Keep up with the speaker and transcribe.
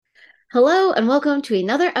Hello, and welcome to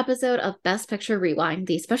another episode of Best Picture Rewind,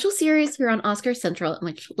 the special series here on Oscar Central, in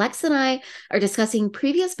which Lex and I are discussing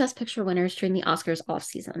previous Best Picture winners during the Oscars off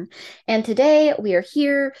season. And today we are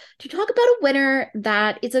here to talk about a winner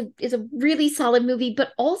that is a really solid movie,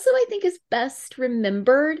 but also I think is best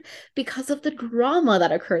remembered because of the drama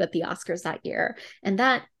that occurred at the Oscars that year, and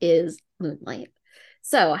that is Moonlight.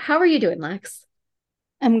 So, how are you doing, Lex?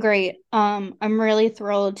 I'm great. I'm really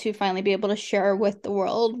thrilled to finally be able to share with the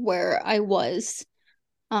world where I was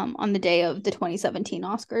on the day of the 2017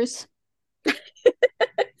 Oscars.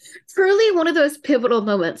 Truly one of those pivotal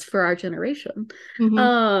moments for our generation. Hmm.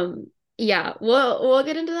 Um, yeah, we'll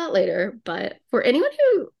get into that later, but for anyone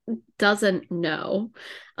who doesn't know,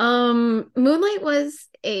 Moonlight was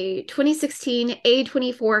a 2016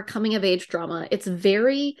 A24 coming of age drama. It's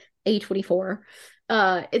very A24.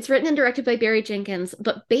 It's written and directed by Barry Jenkins,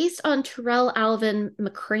 but based on Terrell Alvin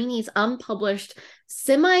McCraney's unpublished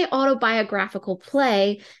semi-autobiographical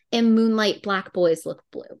play In Moonlight, Black Boys Look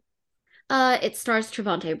Blue. It stars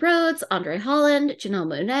Trevante Rhodes, Andre Holland, Janelle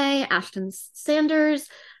Monáe, Ashton Sanders,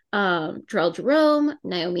 Drell Jerome,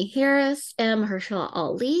 Naomi Harris, and Mahershala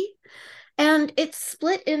Ali. And it's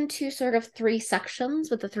split into sort of three sections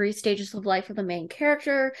with the three stages of life of the main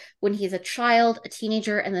character when he's a child, a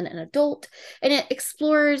teenager, and then an adult. And it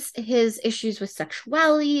explores his issues with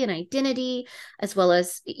sexuality and identity, as well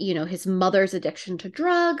as, his mother's addiction to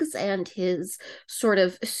drugs and his sort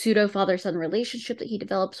of pseudo father son relationship that he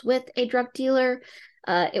develops with a drug dealer.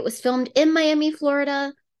 It was filmed in Miami,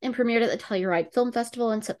 Florida, and premiered at the Telluride Film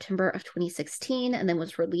Festival in September of 2016 and then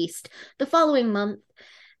was released the following month.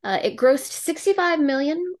 It grossed 65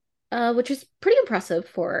 million, which is pretty impressive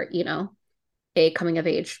for, a coming of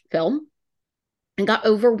age film, and got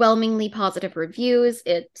overwhelmingly positive reviews.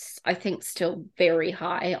 It's, I think, still very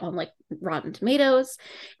high on like Rotten Tomatoes.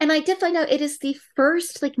 And I did find out it is the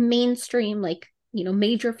first like mainstream, like,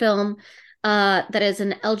 major film that is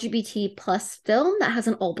an LGBT plus film that has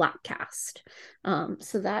an all black cast.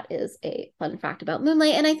 So that is a fun fact about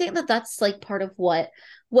Moonlight. And I think that that's like part of what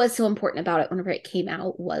was so important about it whenever it came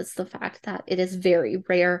out was the fact that it is very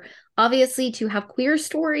rare, obviously, to have queer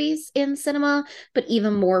stories in cinema, but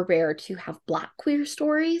even more rare to have Black queer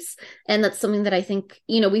stories. And that's something that I think,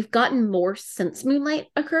 we've gotten more since Moonlight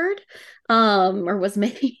occurred, or was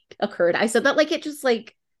maybe occurred. I said that like it just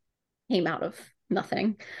like came out of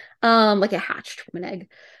nothing, like it hatched from an egg.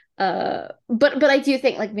 But I do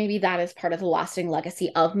think like maybe that is part of the lasting legacy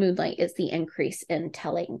of Moonlight is the increase in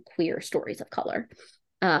telling queer stories of color.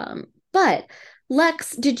 But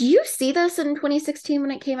Lex, did you see this in 2016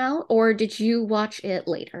 when it came out, or did you watch it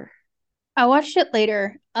later? I watched it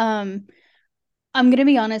later. I'm gonna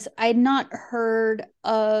be honest, I'd not heard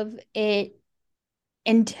of it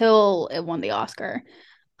until it won the Oscar.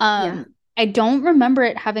 Yeah. I don't remember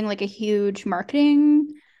it having like a huge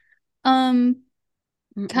marketing um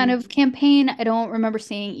kind Mm-mm. of campaign. I don't remember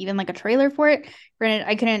seeing even like a trailer for it. Granted,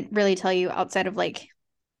 I couldn't really tell you outside of like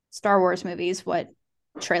Star Wars movies what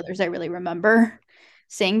trailers I really remember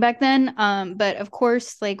seeing back then. But of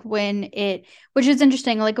course, like which is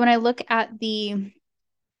interesting, like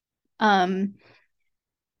um,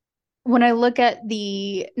 when I look at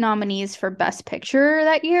the nominees for Best Picture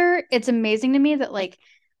that year, it's amazing to me that like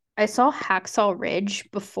I saw Hacksaw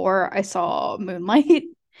Ridge before I saw Moonlight.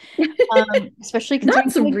 Especially considering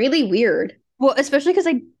That's really weird. especially because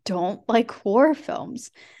I don't like horror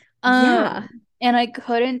films. Yeah. And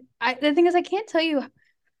the thing is I can't tell you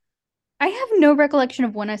I have no recollection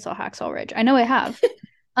of when I saw Hacksaw Ridge. I know I have.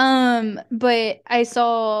 But I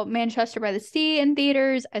saw Manchester by the Sea in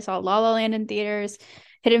theaters. I saw La La Land in theaters,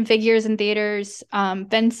 Hidden Figures in theaters,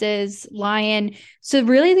 Fences, Lion. So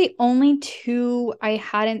really the only two I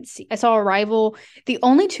hadn't seen, I saw Arrival. The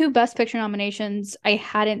only two Best Picture nominations I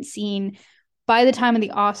hadn't seen by the time of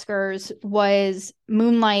the Oscars was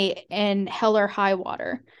Moonlight and Hell or High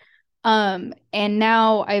Water. And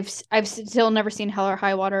now I've still never seen Hell or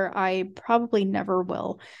High Water. I probably never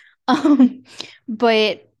will. Um,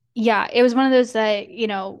 but yeah, it was one of those that,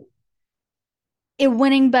 it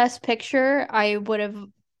winning Best Picture, I would have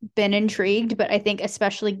been intrigued, but I think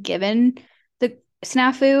especially given the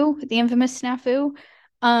the infamous snafu,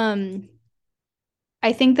 um,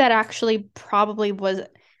 I think that actually probably was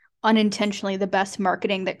unintentionally the best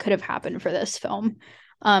marketing that could have happened for this film.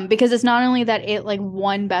 Because it's not only that it like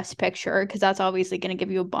won Best Picture, because that's obviously going to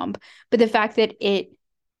give you a bump, but the fact that it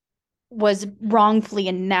was wrongfully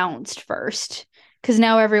announced first, because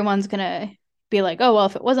now everyone's gonna be like, oh well,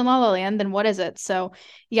 if it wasn't La La Land, then what is it? So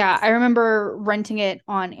yeah, I remember renting it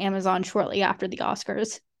on Amazon shortly after the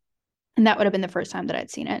Oscars, and that would have been the first time that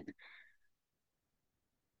I'd seen it.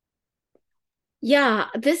 Yeah,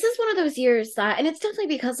 this is one of those years that, and it's definitely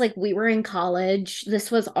because like we were in college. This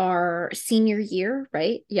was our senior year,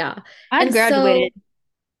 right? Yeah. I'd And so, graduated.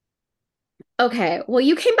 okay, well,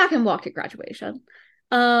 you came back and walked at graduation.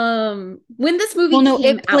 When this Well, movie no,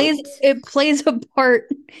 came out, it plays a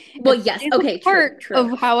part. well, It yes, plays a okay, true, part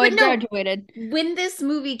true. of how I But no, graduated. when this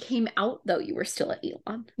movie came out, though, you were still at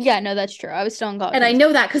Elon. Yeah, no, that's true. I was still in college And at I the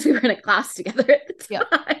know that because we were in a class together at the Yeah.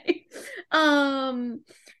 time. Um,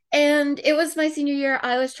 and it was my senior year.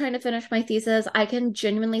 I was trying to finish my thesis. I can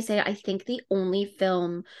genuinely say I think the only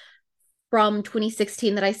film from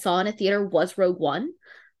 2016 that I saw in a theater was Rogue One.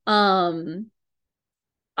 Um,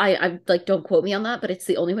 I like don't quote me on that, but it's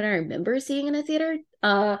the only one I remember seeing in a theater.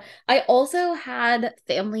 I also had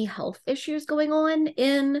family health issues going on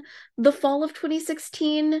in the fall of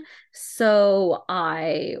 2016, so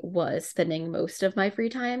I was spending most of my free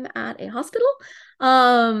time at a hospital.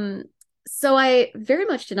 Um, so I very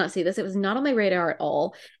much did not see this. It was not on my radar at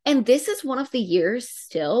all. And this is one of the years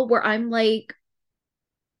still where I'm like,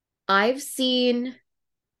 I've seen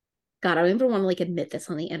God, I don't even want to like admit this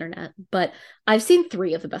on the internet, but I've seen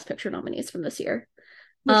three of the Best Picture nominees from this year.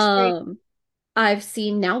 Which three? Um, I've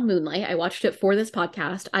seen now Moonlight. I watched it for this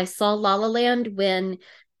podcast. I saw La La Land when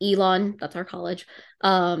Elon, that's our college,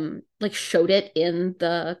 like showed it in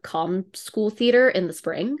the Com School Theater in the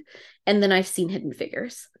spring. And then I've seen Hidden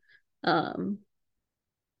Figures. Um,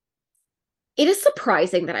 it is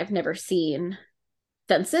surprising that I've never seen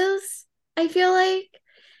Fences, I feel like.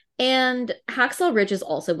 And Hacksaw Ridge is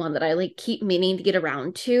also one that I like keep meaning to get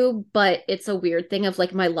around to, but it's a weird thing of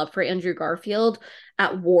like my love for Andrew Garfield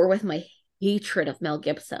at war with my hatred of Mel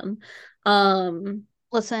Gibson. Um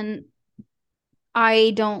Listen,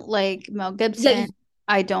 I don't like Mel yeah, Gibson.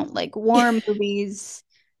 I don't like war movies.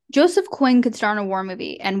 Joseph Quinn could star in a war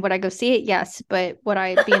movie, and would I go see it? Yes, but would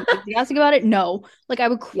I be enthusiastic about it? No. Like I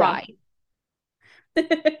would yeah. cry.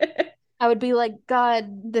 I would be like,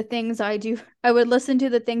 God, the things I do. I would listen to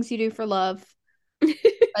the things you do for love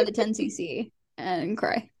by the 10cc and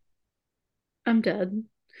cry. I'm dead.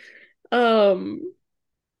 Um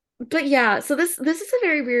but yeah, so this is a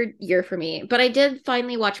very weird year for me. But I did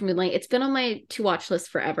finally watch Moonlight. It's been on my to watch list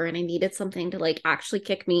forever, and I needed something to like actually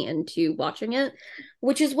kick me into watching it,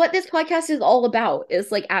 which is what this podcast is all about,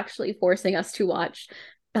 is like actually forcing us to watch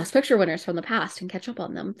Best Picture winners from the past and catch up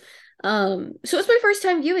on them. So it was my first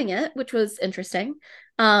time viewing it, which was interesting.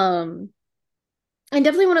 Um, and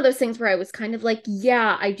definitely one of those things where I was kind of like,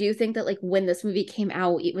 yeah, I do think that like when this movie came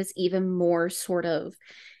out, it was even more sort of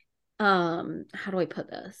how do I put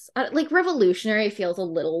this, like revolutionary feels a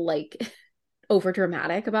little like over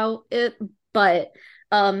dramatic about it, but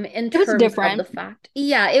in It was terms of the different. fact,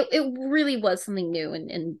 yeah, it really was something new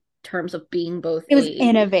in terms of being both It was a,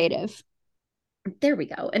 innovative. there we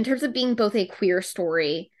go, in terms of being both a queer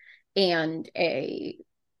story and a,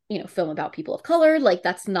 film about people of color. Like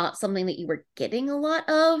that's not something that you were getting a lot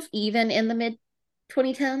of even in the mid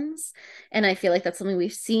 2010s, and I feel like that's something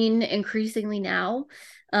we've seen increasingly now.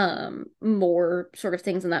 More sort of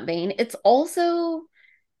things in that vein. It's also,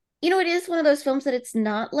 it is one of those films that it's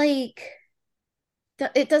not like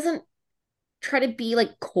it doesn't try to be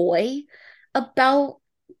like coy about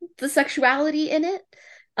the sexuality in it.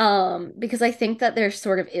 Because I think that there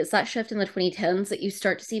sort of is that shift in the 2010s that you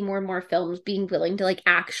start to see more and more films being willing to like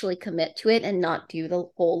actually commit to it and not do the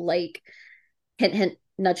whole like hint hint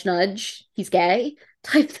nudge nudge he's gay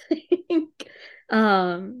type thing.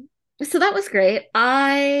 um so that was great.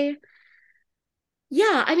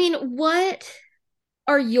 Yeah, I mean, what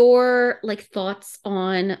are your like thoughts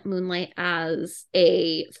on Moonlight as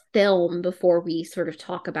a film before we sort of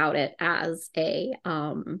talk about it as a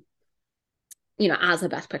as a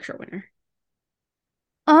best picture winner?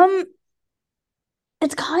 Um,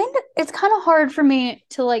 it's kind of hard for me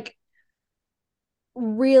to like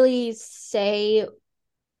really say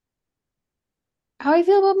how I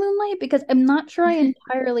feel about Moonlight because I'm not sure I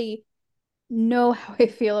entirely know how I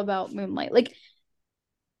feel about Moonlight. Like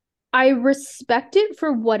I respect it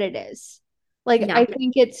for what it is. Like I Yeah.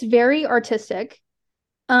 think it's very artistic.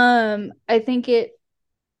 I think it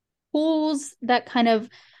pulls that kind of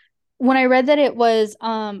when I read that it was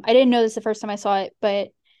I didn't know this the first time I saw it, but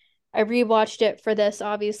I rewatched it for this,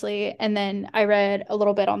 obviously, and then I read a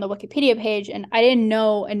little bit on the Wikipedia page, and I didn't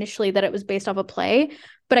know initially that it was based off a play,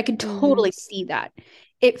 but I could Hmm. totally see that.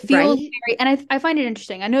 It feels Right. very, and I find it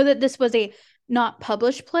interesting. I know that this was a not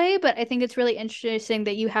published play, but I think it's really interesting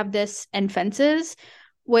that you have this and Fences,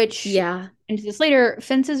 which Yeah. into this later.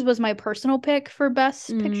 Fences was my personal pick for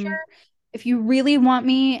Best Picture. Mm. If you really want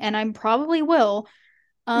me, and I probably will,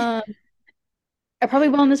 um, I probably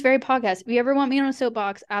will on this very podcast. If you ever want me on a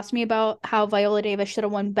soapbox, ask me about how Viola Davis should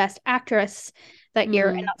have won Best Actress that year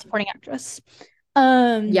and Mm, not Supporting Actress.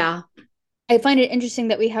 Um, yeah. I find it interesting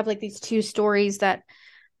that we have like these two stories that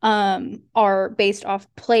are based off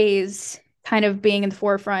plays kind of being in the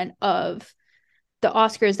forefront of the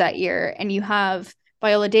Oscars that year. And you have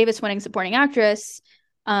Viola Davis winning Supporting Actress,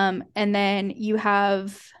 and then you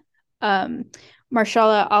have um,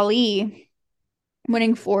 Marshala Ali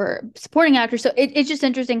winning for supporting actor. So it's just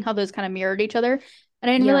interesting how those kind of mirrored each other. And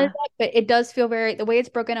I didn't realize Yeah. that, but it does feel very the way it's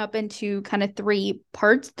broken up into kind of three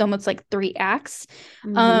parts, it's almost like three acts.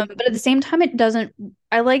 Hmm. But at the same time, it doesn't.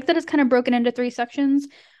 I like that it's kind of broken into three sections,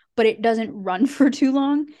 but it doesn't run for too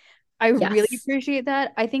long. I really Yes. appreciate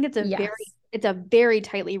that. I think Yes. it's a very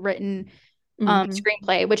tightly written Hmm.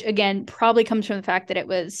 screenplay, which again probably comes from the fact that it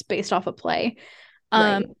was based off a play.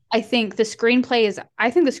 Right. I think the screenplay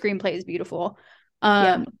is beautiful.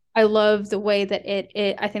 Yeah. I love the way that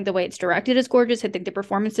I think the way it's directed is gorgeous. I think the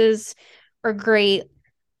performances are great.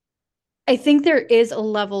 I think there is a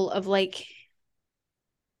level of like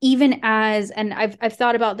even as and I've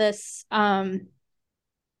thought about this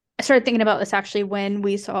I started thinking about this actually when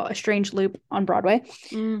we saw A Strange Loop on Broadway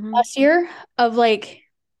Hmm. last year of like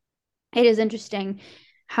it is interesting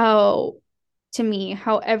how to me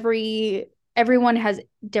how everyone has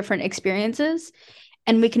different experiences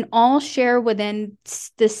and we can all share within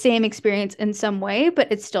the same experience in some way,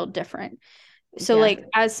 but it's still different. So, Yeah. like,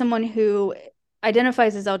 as someone who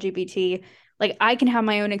identifies as LGBT, like, I can have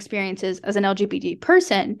my own experiences as an LGBT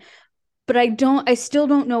person, but I still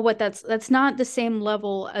don't know what that's not the same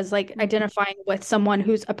level as like Hmm. identifying with someone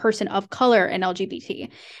who's a person of color and LGBT.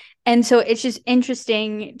 And so it's just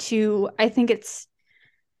interesting I think it's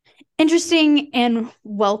interesting and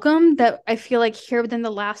welcome that I feel like here within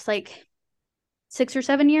the last like 6 or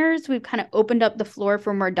 7 years, we've kind of opened up the floor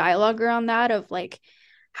for more dialogue around that of like,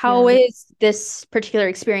 how Yeah. is this particular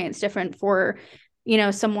experience different for,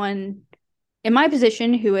 someone in my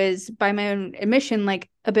position who is, by my own admission, like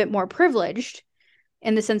a bit more privileged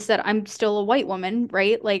in the sense that I'm still a white woman,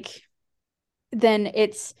 right? Like, then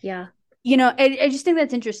it's, Yeah. I just think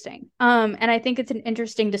that's interesting. And I think it's an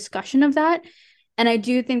interesting discussion of that. And I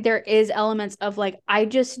do think there is elements of like, I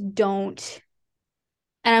just don't,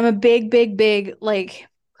 and I'm a big, big, big like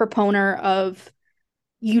proponent of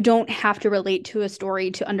you don't have to relate to a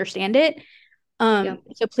story to understand it. Yeah.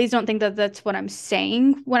 So please don't think that that's what I'm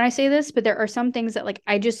saying when I say this, but there are some things that like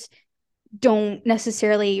I just don't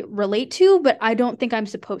necessarily relate to, but I don't think I'm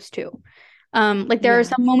supposed to. Like there are Yeah.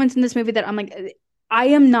 some moments in this movie that I'm like, I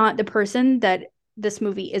am not the person that this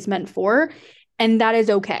movie is meant for, and that is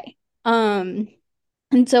okay.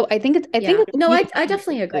 And so I think Yeah. it's a No, I beautiful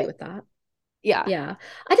definitely agree way. with that. Yeah. Yeah.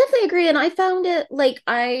 I definitely agree. And I found it like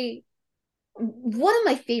one of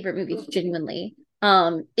my favorite movies, genuinely,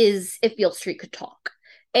 is If Beale Street Could Talk.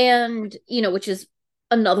 And, which is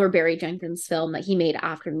another Barry Jenkins film that he made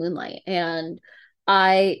after Moonlight. And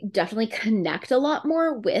I definitely connect a lot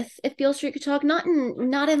more with If Beale Street Could Talk, not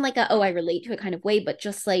in like a, oh, I relate to it kind of way, but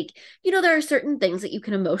just like, there are certain things that you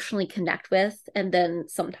can emotionally connect with, and then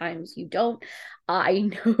sometimes you don't. I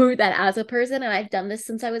know that as a person, and I've done this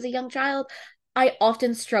since I was a young child, I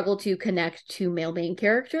often struggle to connect to male main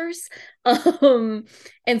characters. Um,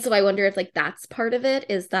 and so I wonder if like that's part of it,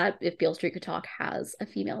 is that if Beale Street Could Talk has a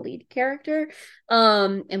female lead character,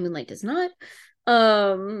 and Moonlight does not.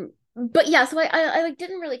 But yeah, so I like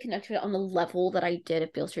didn't really connect to it on the level that I did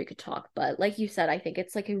if Beale Street Could Talk. But like you said, I think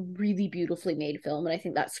it's like a really beautifully made film, and I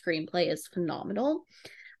think that screenplay is phenomenal.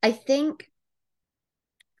 I think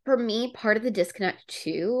for me, part of the disconnect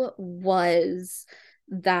too was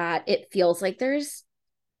that it feels like there's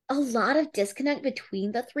a lot of disconnect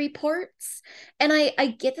between the three parts. And I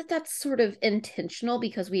get that that's sort of intentional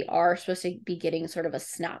because we are supposed to be getting sort of a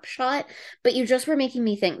snapshot, but you just were making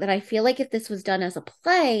me think that I feel like if this was done as a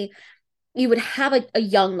play, you would have a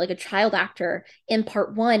young, like a child actor in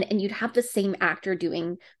part one, and you'd have the same actor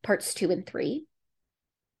doing parts two and three.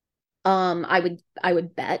 I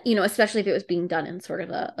would bet, especially if it was being done in sort of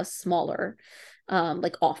a smaller,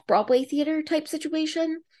 like off Broadway theater type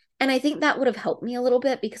situation. And I think that would have helped me a little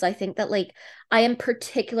bit, because I think that like I in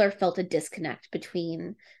particular felt a disconnect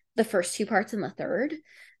between the first two parts and the third.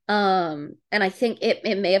 And I think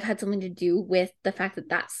it may have had something to do with the fact that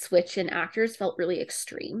that switch in actors felt really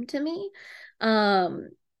extreme to me. Um,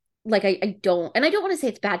 like I don't want to say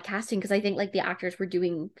it's bad casting, because I think like the actors were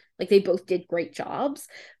doing, like, they both did great jobs,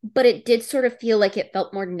 but it did sort of feel like it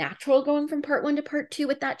felt more natural going from part one to part two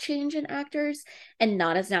with that change in actors, and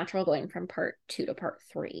not as natural going from part two to part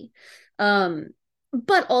three. um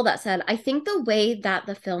but all that said, I think the way that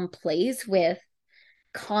the film plays with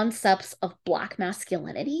concepts of Black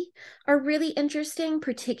masculinity are really interesting,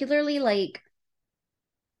 particularly like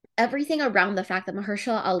everything around the fact that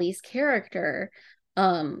Mahershala Ali's character,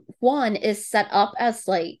 Juan, is set up as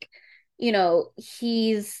like,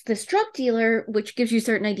 he's this drug dealer, which gives you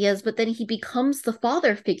certain ideas, but then he becomes the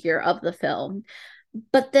father figure of the film.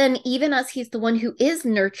 But then, even as he's the one who is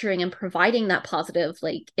nurturing and providing that positive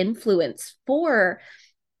like influence for,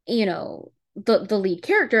 the lead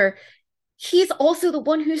character, he's also the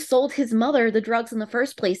one who sold his mother the drugs in the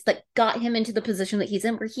first place that got him into the position that he's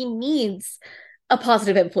in, where he needs a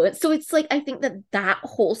positive influence. So it's like, I think that that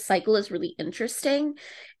whole cycle is really interesting.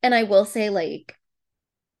 And I will say, like,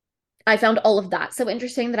 I found all of that so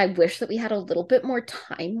interesting that I wish that we had a little bit more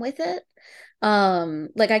time with it.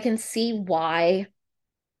 Like I can see why,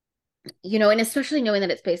 and especially knowing that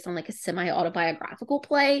it's based on like a semi-autobiographical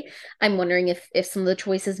play, I'm wondering if some of the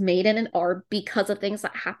choices made in it are because of things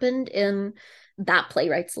that happened in that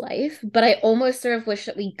playwright's life. But I almost sort of wish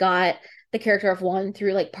that we got the character of Juan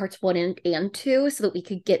through like parts one and two so that we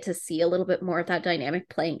could get to see a little bit more of that dynamic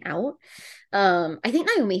playing out. I think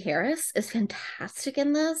Naomi Harris is fantastic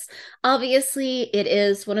in this. Obviously, it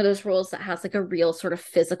is one of those roles that has like a real sort of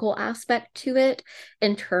physical aspect to it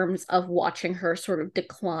in terms of watching her sort of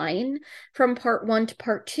decline from part one to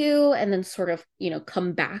part two and then sort of,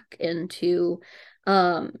 come back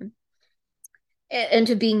um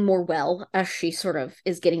into being more well as she sort of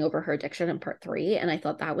is getting over her addiction in part three. And I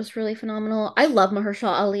thought that was really phenomenal. I love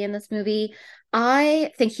Mahershala Ali in this movie.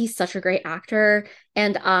 I think he's such a great actor.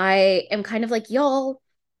 And I am kind of like, y'all,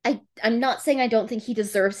 I'm not saying I don't think he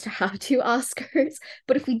deserves to have two Oscars,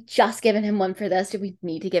 but if we just given him one for this, do we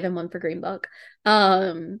need to give him one for Green Book?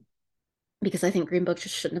 Because I think Green Book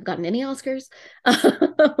just shouldn't have gotten any Oscars.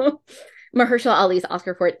 Mahershala Ali's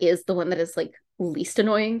Oscar for it is the one that is like least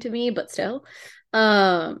annoying to me, but still.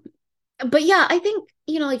 Um, but yeah, I think,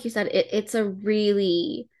 like you said, it's a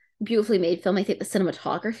really beautifully made film. I think the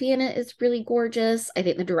cinematography in it is really gorgeous. I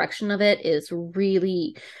think the direction of it is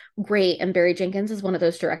really great. And Barry Jenkins is one of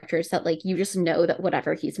those directors that like you just know that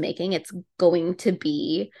whatever he's making, it's going to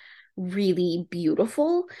be really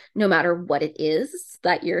beautiful no matter what it is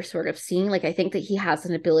that you're sort of seeing. Like I think that he has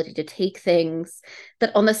an ability to take things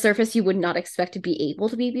that on the surface you would not expect to be able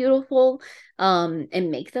to be beautiful,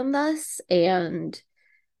 and make them thus. And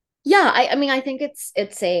yeah, I mean I think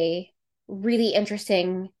it's a really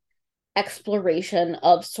interesting exploration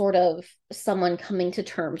of sort of someone coming to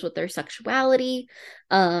terms with their sexuality,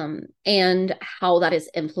 and how that is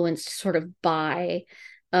influenced sort of by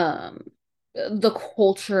the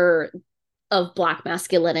culture of Black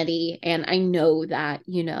masculinity. And I know that,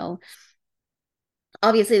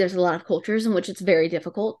 obviously there's a lot of cultures in which it's very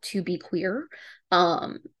difficult to be queer,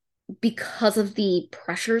 um, because of the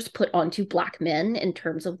pressures put onto Black men in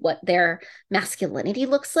terms of what their masculinity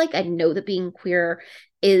looks like. I know that being queer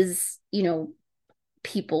is,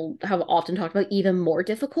 people have often talked about even more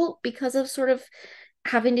difficult because of sort of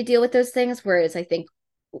having to deal with those things. Whereas I think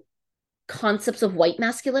concepts of white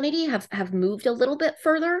masculinity have moved a little bit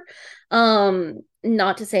further.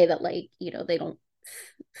 Not to say that like, they don't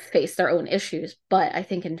face their own issues, but I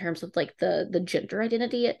think in terms of like the gender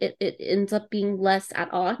identity, it ends up being less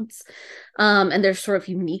at odds. And there's sort of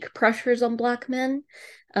unique pressures on Black men.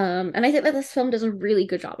 And I think that this film does a really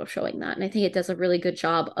good job of showing that. And I think it does a really good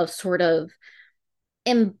job of sort of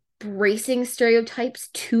embracing stereotypes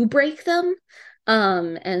to break them,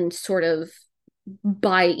 and sort of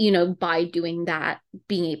by doing that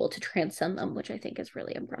being able to transcend them, which I think is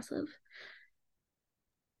really impressive.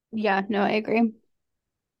 Yeah, no, I agree.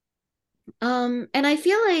 And I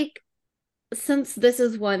feel like since this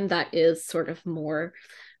is one that is sort of more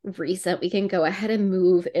recent, we can go ahead and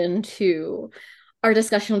move into our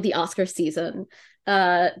discussion of the Oscar season.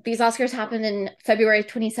 These Oscars happened in February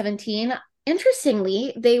 2017.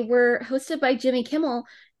 Interestingly, they were hosted by Jimmy Kimmel,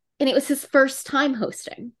 and it was his first time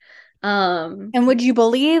hosting. And would you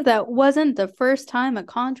believe that wasn't the first time a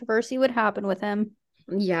controversy would happen with him?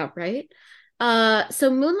 Yeah, right. So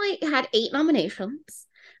Moonlight had 8 nominations,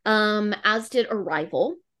 as did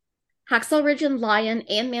Arrival. Hacksaw Ridge and Lion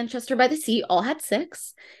and Manchester by the Sea all had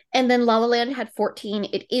 6. And then La La Land had 14.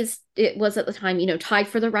 It was at the time, tied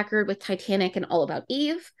for the record with Titanic and All About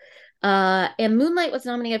Eve. And Moonlight was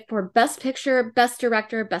nominated for Best Picture, Best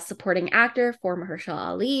Director, Best Supporting Actor for Mahershala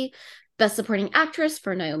Ali, Best Supporting Actress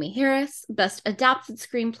for Naomi Harris, Best Adapted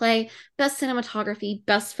Screenplay, Best Cinematography,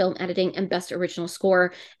 Best Film Editing, and Best Original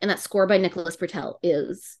Score. And that score by Nicholas Britell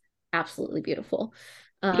is absolutely beautiful.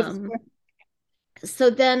 Beautiful Um, score. So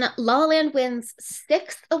then La La Land wins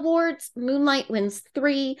 6 awards, Moonlight wins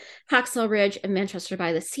 3, Hacksaw Ridge and Manchester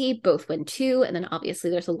by the Sea both win 2, and then obviously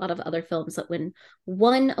there's a lot of other films that win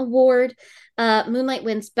 1 award. Moonlight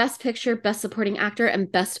wins Best Picture, Best Supporting Actor,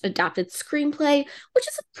 and Best Adapted Screenplay, which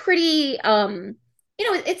is a pretty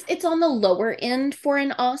it's on the lower end for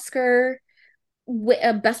an Oscar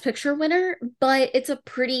a Best Picture winner, but it's a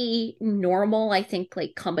pretty normal, I think,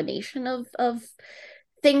 like combination of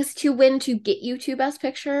things to win to get you to Best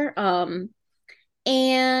Picture.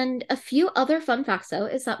 And a few other fun facts, though,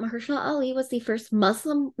 is that Mahershala Ali was the first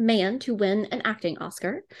Muslim man to win an acting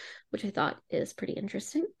Oscar, which I thought is pretty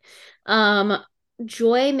interesting. Um,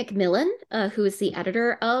 Joy McMillan, who is the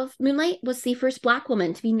editor of Moonlight, was the first Black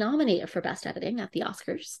woman to be nominated for Best Editing at the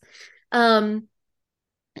Oscars.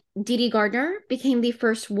 Dee Gardner became the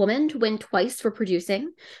first woman to win twice for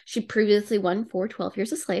producing. She previously won for 12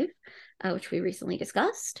 Years a Slave, which we recently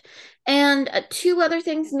discussed. And 2 other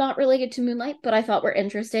things not related to Moonlight, but I thought were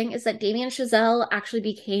interesting, is that Damien Chazelle actually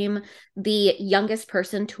became the youngest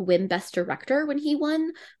person to win Best Director when he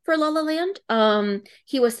won for La La Land.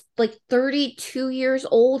 He was like 32 years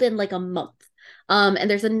old in like a month. And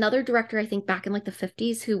there's another director, I think back in like the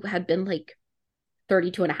 50s, who had been like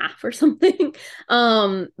 32 and a half or something.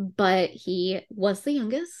 But he was the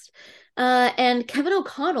youngest. And Kevin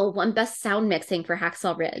O'Connell won Best Sound Mixing for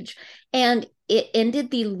Hacksaw Ridge. And it ended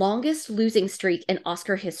the longest losing streak in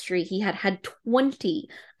Oscar history. He had 20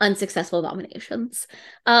 unsuccessful nominations.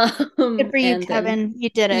 Good for you, And then, Kevin. You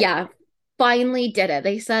did it. yeah, finally did it.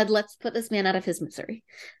 They said, let's put this man out of his misery.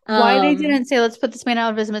 Why they didn't say let's put this man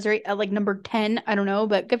out of his misery at like number 10, I don't know,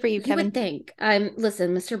 but good for you, You would Kevin. think.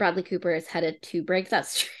 Listen, Mr. Bradley Cooper is headed to break that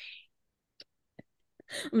streak.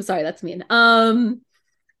 I'm sorry, that's mean.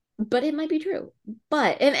 But it might be true.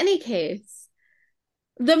 But in any case,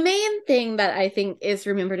 the main thing that I think is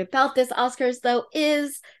remembered about this Oscars, though,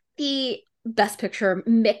 is the Best Picture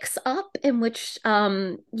mix up in which,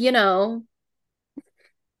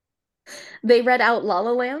 they read out La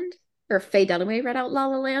La Land, or Faye Dunaway read out La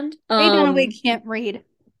La Land. Faye Dunaway can't read.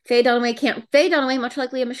 Faye Dunaway, much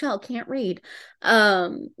like Leah Michelle, can't read.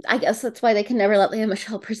 I guess that's why they can never let Leah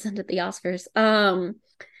Michelle present at the Oscars.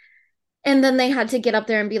 And then they had to get up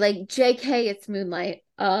there and be like, JK, it's Moonlight.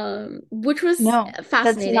 Which was No, that's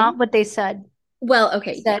fascinating. not what they said. Well, They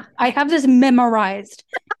okay, said, yeah. I have this memorized.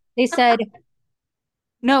 They said,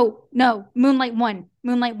 no, no, Moonlight won.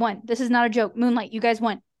 Moonlight won. This is not a joke. Moonlight, you guys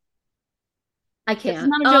won. I This is can't.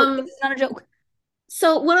 not a joke. This is not a joke.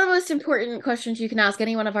 So one of the most important questions you can ask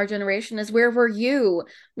anyone of our generation is, where were you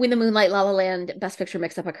when the Moonlight La La Land Best Picture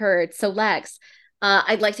mix-up occurred? So Lex,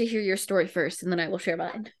 I'd like to hear your story first, and then I will share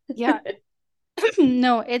mine. Yeah.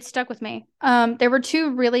 No, it stuck with me. There were three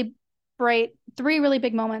really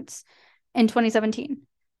big moments in 2017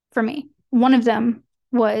 for me. One of them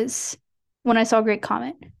was when I saw Great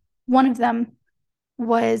Comet. One of them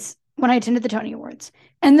was when I attended the Tony Awards.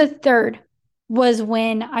 And the third was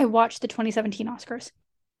when I watched the 2017 Oscars.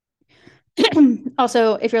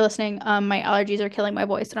 Also, if you're listening, my allergies are killing my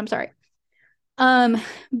voice, and I'm sorry.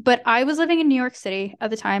 But I was living in New York City at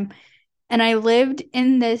the time, and I lived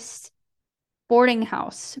in this boarding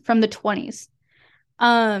house from the 20s.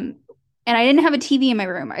 And I didn't have a TV in my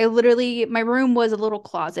room. My room was a little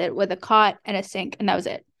closet with a cot and a sink, and that was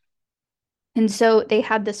it. And so they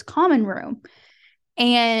had this common room,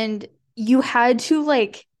 and you had to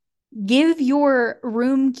like give your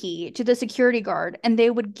room key to the security guard, and they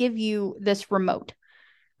would give you this remote.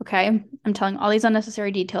 Okay. I'm telling all these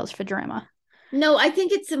unnecessary details for drama. No, I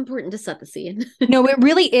think it's important to set the scene. No, it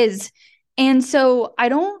really is. And so I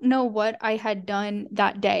don't know what I had done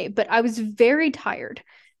that day, but I was very tired.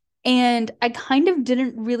 And I kind of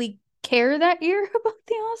didn't really care that year about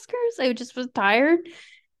the Oscars. I just was tired.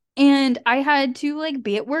 And I had to like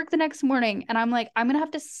be at work the next morning. And I'm like, I'm gonna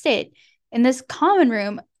have to sit in this common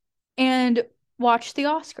room and watch the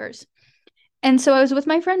Oscars. And so I was with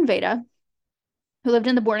my friend Veda, who lived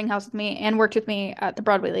in the boarding house with me and worked with me at the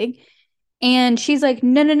Broadway League. And she's like,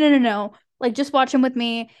 no, no, no, no, no. Like, just watch him with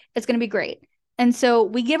me. It's going to be great. And so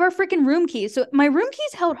we give our freaking room keys. So my room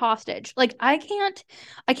keys held hostage. Like, I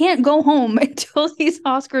can't go home until these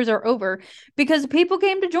Oscars are over because people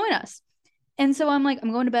came to join us. And so I'm like,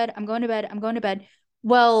 I'm going to bed. I'm going to bed. I'm going to bed.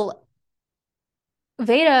 Well,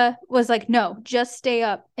 Veda was like, no, just stay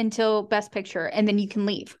up until Best Picture and then you can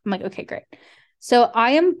leave. I'm like, okay, great. So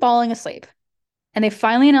I am falling asleep and they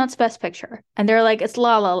finally announced Best Picture and they're like, it's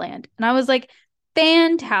La La Land. And I was like,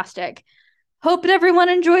 fantastic. Hope that everyone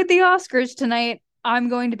enjoyed the Oscars tonight. I'm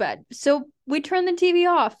going to bed. So we turn the TV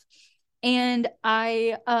off and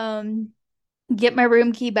I get my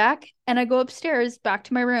room key back and I go upstairs back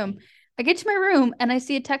to my room. I get to my room and I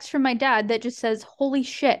see a text from my dad that just says, "Holy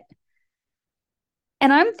shit."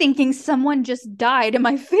 And I'm thinking someone just died in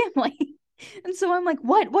my family. And so I'm like,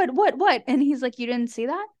 what? And he's like, "You didn't see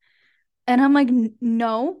that?" And I'm like,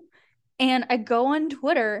 No. And I go on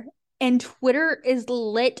Twitter, and Twitter is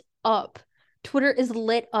lit up. Twitter is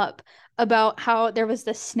lit up about how there was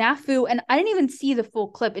this snafu, and I didn't even see the full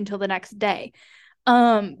clip until the next day.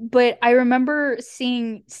 But I remember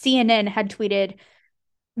seeing CNN had tweeted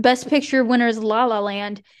Best Picture winners La La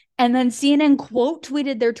Land, and then CNN quote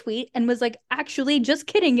tweeted their tweet and was like, "Actually, just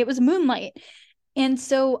kidding, it was Moonlight." And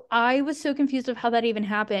so I was so confused of how that even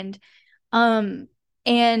happened. Um,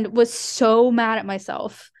 and was so mad at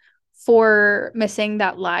myself for missing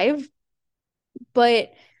that live.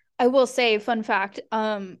 But I will say, fun fact,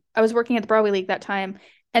 I was working at the Broadway League that time,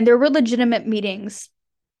 and there were legitimate meetings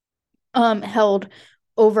held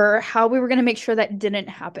over how we were going to make sure that didn't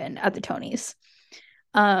happen at the Tonys.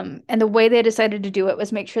 And the way they decided to do it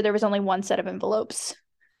was make sure there was only one set of envelopes.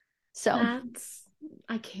 So That's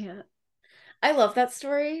I can't. I love that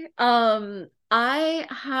story. I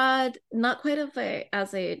had not quite of a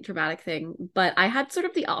as a dramatic thing, but I had sort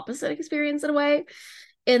of the opposite experience in a way,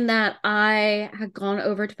 in that I had gone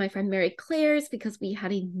over to my friend Mary Claire's because we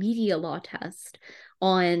had a media law test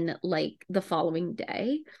on like the following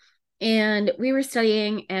day. And we were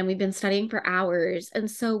studying and we've been studying for hours. And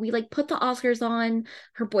so we like put the Oscars on.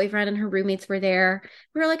 Her boyfriend and her roommates were there.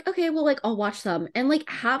 We were like, okay, well, like I'll watch them. And like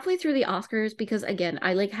halfway through the Oscars, because again,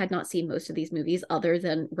 I like had not seen most of these movies other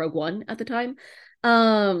than Rogue One at the time.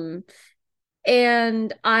 Um,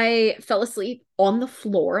 and I fell asleep on the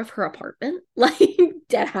floor of her apartment, like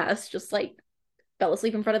dead ass, just like fell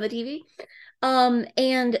asleep in front of the TV.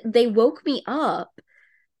 And they woke me up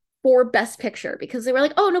for Best Picture because they were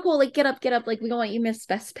like, "Oh, Nicole, like get up, like we don't want you miss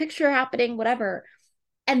Best Picture happening, whatever."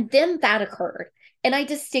 And then that occurred, and I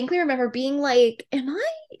distinctly remember being like, "Am I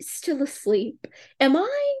still asleep? Am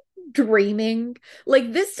I dreaming?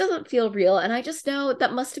 Like this doesn't feel real." And I just know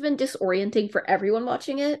that must have been disorienting for everyone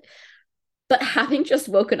watching it. But having just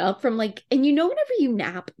woken up from like, and you know, whenever you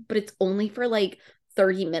nap, but it's only for like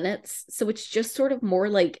 30 minutes, so it's just sort of more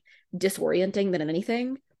like disorienting than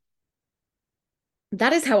anything.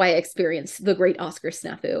 That is how I experienced the great Oscar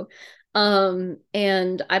snafu.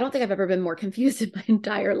 And I don't think I've ever been more confused in my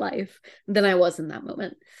entire life than I was in that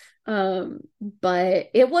moment. But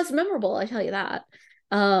it was memorable, I tell you that.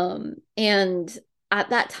 And at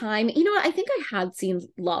that time, you know what? I think I had seen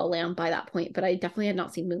La La Land by that point, but I definitely had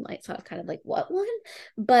not seen Moonlight. So I was kind of like, what one?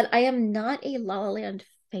 But I am not a La La Land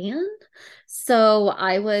fan. So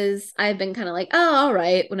I've been kind of like, oh, all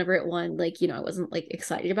right, whenever it won, like, you know, I wasn't like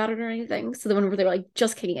excited about it or anything. So then whenever they were like,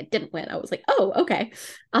 just kidding, it didn't win, I was like, oh, okay.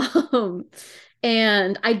 Um,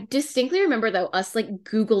 and I distinctly remember though us like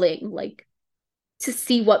Googling like to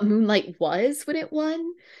see what Moonlight was when it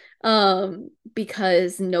won.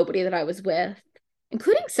 Because nobody that I was with,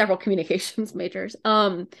 including several communications majors,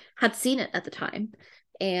 had seen it at the time.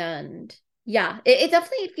 And yeah, it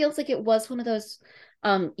definitely feels like it was one of those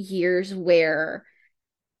years where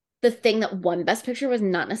the thing that won Best Picture was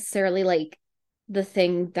not necessarily like the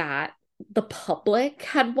thing that the public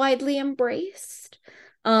had widely embraced.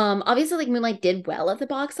 Obviously, like Moonlight did well at the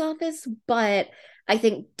box office, but I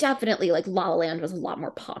think definitely like La La Land was a lot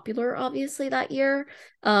more popular, obviously, that year.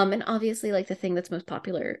 And obviously, like the thing that's most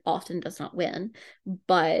popular often does not win.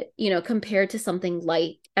 But, you know, compared to something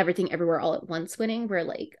like Everything Everywhere All at Once winning, where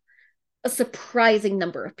like a surprising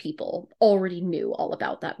number of people already knew all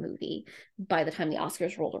about that movie by the time the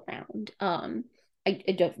Oscars rolled around. I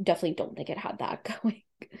definitely don't think it had that going.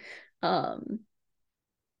 Um,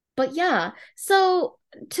 but yeah, so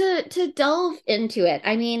to delve into it,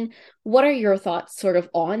 I mean, what are your thoughts sort of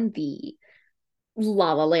on the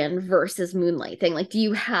La La Land versus Moonlight thing? Like, do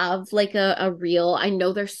you have like a real? I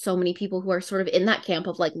know there's so many people who are sort of in that camp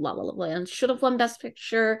of like La La Land should have won Best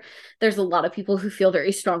Picture. There's a lot of people who feel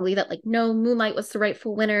very strongly that like no, Moonlight was the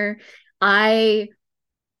rightful winner. I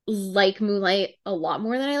like Moonlight a lot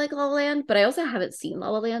more than I like La La Land, but I also haven't seen La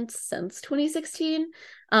La Land since 2016.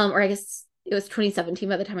 Or I guess it was 2017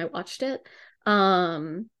 by the time I watched it.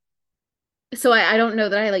 Um, so I don't know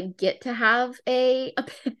that I like get to have a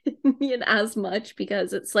opinion as much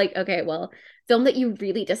because it's like, okay, well, film that you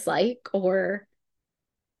really dislike or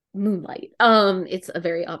Moonlight. It's a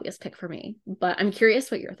very obvious pick for me, but I'm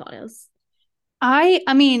curious what your thought is.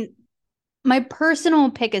 I mean, my personal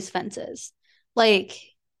pick is Fences. Like,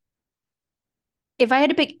 if I had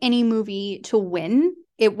to pick any movie to win,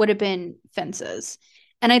 it would have been Fences.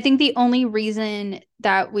 And I think the only reason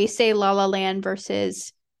that we say La La Land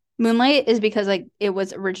versus Moonlight is because like it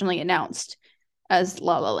was originally announced as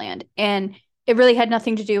La La Land. And it really had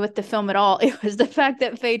nothing to do with the film at all. It was the fact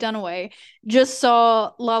that Faye Dunaway just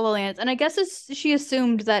saw La La Land, and I guess she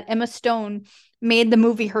assumed that Emma Stone made the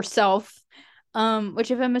movie herself.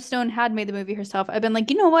 Which if Emma Stone had made the movie herself, I've been like,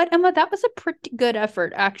 you know what, Emma, that was a pretty good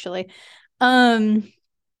effort, actually. Um,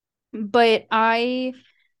 but I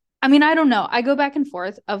mean, I don't know. I go back and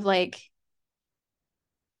forth of like,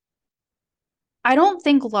 I don't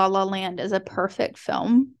think La La Land is a perfect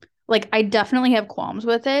film. Like, I definitely have qualms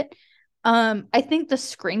with it. I think the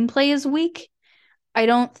screenplay is weak. I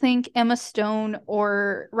don't think Emma Stone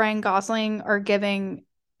or Ryan Gosling are giving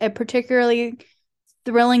a particularly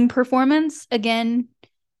thrilling performance. Again,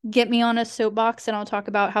 get me on a soapbox and I'll talk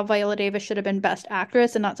about how Viola Davis should have been best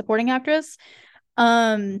actress and not supporting actress.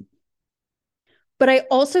 Um, but I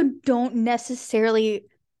also don't necessarily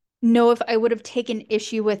know if I would have taken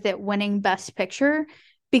issue with it winning best picture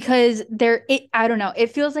because I don't know,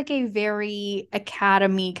 it feels like a very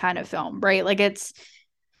academy kind of film, right? Like it's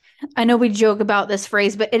I know we joke about this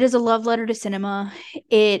phrase, but it is a love letter to cinema.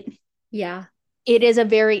 It Yeah. it is a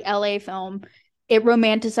very LA film. It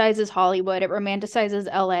romanticizes Hollywood. It romanticizes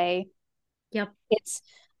LA. Yep. It's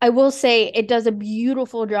I will say it does a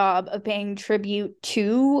beautiful job of paying tribute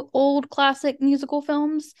to old classic musical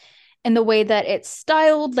films and the way that it's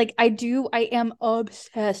styled. Like I am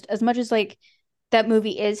obsessed. As much as like that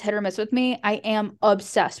movie is hit or miss with me, I am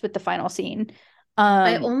obsessed with the final scene.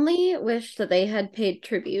 I Um, only wish that they had paid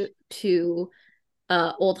tribute to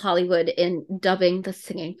old Hollywood in dubbing the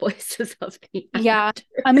singing voices of the yeah,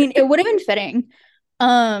 I mean, it actors. would have been fitting.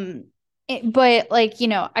 But like,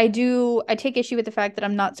 I take issue with the fact that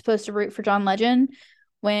I'm not supposed to root for John Legend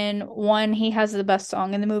when one, he has the best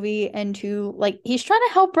song in the movie, and two, like he's trying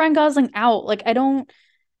to help Ryan Gosling out. Like, I don't,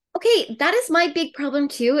 Okay, that is my big problem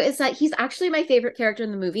too, is that he's actually my favorite character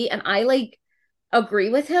in the movie, and I like agree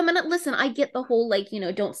with him. And listen, I get the whole like,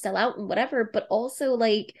 don't sell out and whatever, but also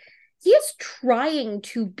like he is trying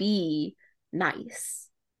to be nice.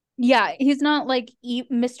 yeah, he's not like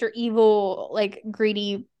Mr. Evil, like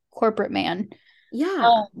greedy corporate man.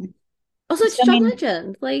 Yeah. Um, Also, so it's I John mean,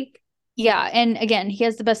 Legend. Like, yeah, and again, he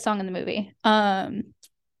has the best song in the movie.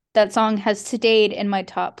 That song has stayed in my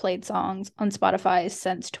top played songs on Spotify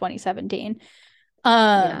since 2017.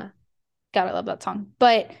 Um, yeah. God, I love that song.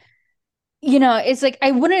 But it's like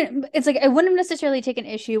I wouldn't necessarily take an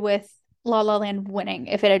issue with La La Land winning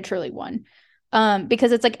if it had truly won.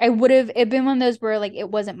 Because it's like I would have it been one of those where like it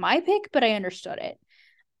wasn't my pick, but I understood it.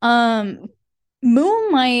 Um,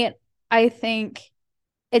 Moonlight, I think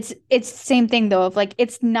it's the same thing though, of like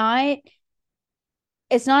it's not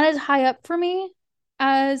as high up for me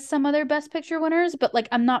as some other Best Picture winners, but like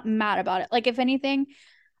I'm not mad about it. Like if anything,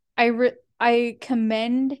 I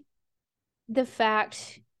commend the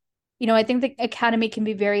fact, I think the Academy can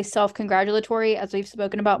be very self-congratulatory, as we've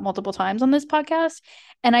spoken about multiple times on this podcast.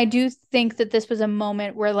 And I do think that this was a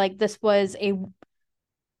moment where like this was a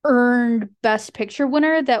earned Best Picture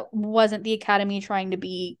winner that wasn't the Academy trying to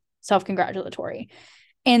be self-congratulatory.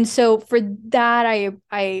 And so for that,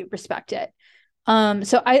 I respect it.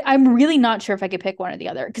 So I'm really not sure if I could pick one or the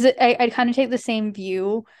other because I kind of take the same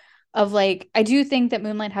view of like I do think that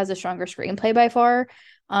Moonlight has a stronger screenplay by far,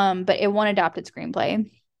 but it won adapted screenplay.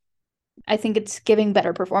 I think it's giving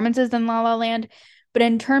better performances than La La Land, but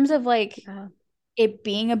in terms of like Yeah. it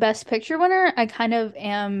being a Best Picture winner, I kind of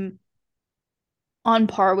am on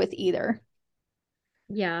par with either.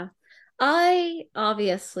 Yeah. I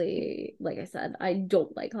obviously, like I said, I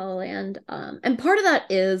don't like La La Land. And part of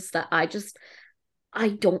that is that I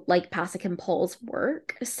don't like Pasek and Paul's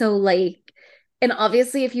work. So like, and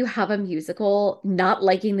obviously if you have a musical, not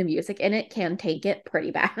liking the music in it can take it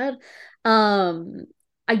pretty bad. Um,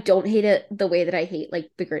 I don't hate it the way that I hate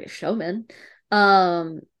like The Greatest Showman.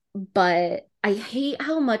 But I hate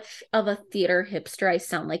how much of a theater hipster I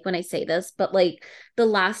sound like when I say this, but like the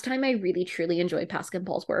last time I really truly enjoyed Pasek and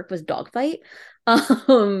Paul's work was Dogfight. I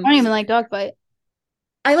Um, don't even like Dogfight.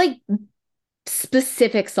 I like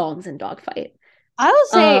specific songs in Dogfight. I will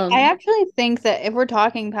say I Um, actually think that if we're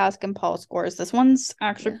talking Pascal and Paul scores, this one's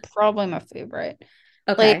actually yeah. probably my favorite.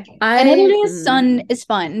 Like Okay. Another Day's Sun is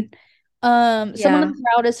fun. Someone in Yeah. the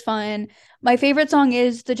Crowd is fun. My favorite song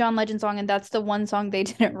is the John Legend song, and that's the one song they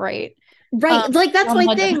didn't write. Right. Like that's John my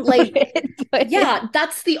Legend thing. wrote Like, it, but yeah,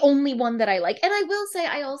 that's the only one that I like. And I will say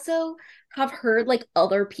I also have heard like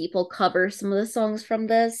other people cover some of the songs from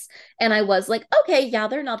this, and I was like, okay, yeah,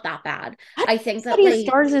 they're not that bad. I don't I think think that City of like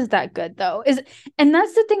Stars is that good though. And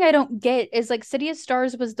that's the thing I don't get is like City of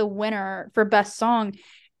Stars was the winner for best song,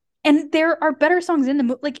 and there are better songs in the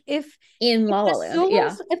movie. Like in if La the La Land,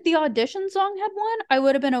 yeah. if the audition song had won, I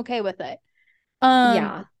would have been okay with it.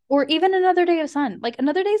 Yeah. or even Another Day of Sun. Like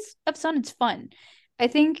Another Day of Sun, it's fun. I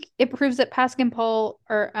think it proves that Pascal and Paul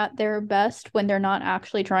are at their best when they're not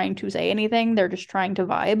actually trying to say anything. They're just trying to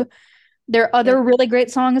vibe. Their other Yep. really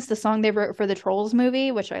great song is the song they wrote for the Trolls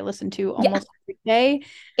movie, which I listen to Yeah. almost every day.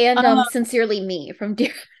 And Um, Sincerely Me from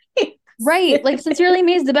Dear. right. Like Sincerely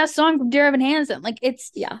Me is the best song from Dear Evan Hansen. Like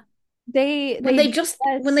it's Yeah. they do When they best just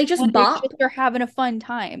when they bop, just are having a fun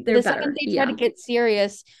time. they're The second better. they try to Yeah. get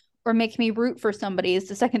serious or make me root for somebody is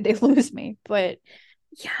the second they lose me. But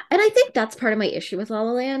Yeah. And I think that's part of my issue with La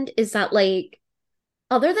La Land is that like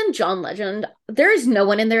other than John Legend, there is no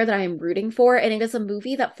one in there that I am rooting for. And it is a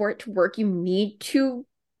movie that for it to work, you need to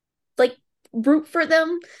like root for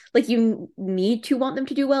them. Like you need to want them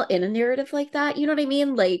to do well in a narrative like that. You know what I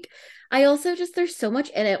mean? Like I also just there's so much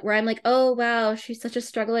in it where I'm like, oh wow, she's such a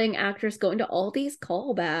struggling actress going to all these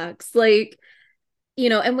callbacks. Like,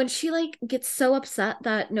 and when she like gets so upset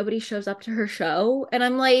that nobody shows up to her show, and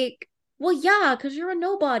I'm like, well, yeah, because you're a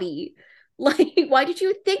nobody. Like, why did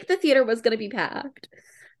you think the theater was gonna be packed?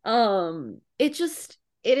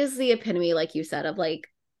 It is the epitome, like you said, of like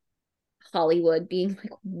Hollywood being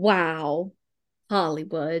like, wow,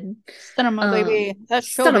 Hollywood. cinema, baby. That's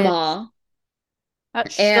showbiz. Cinema.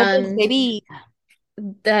 That's showbiz, And baby.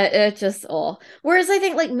 that it just all. Whereas I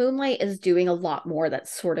think like Moonlight is doing a lot more that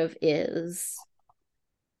sort of is,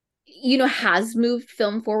 has moved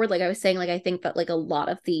film forward. Like I was saying, like I think that like a lot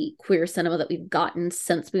of the queer cinema that we've gotten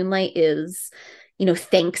since Moonlight is,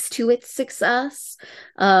 thanks to its success.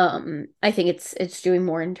 I think it's doing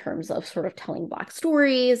more in terms of sort of telling Black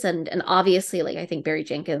stories, and obviously like I think Barry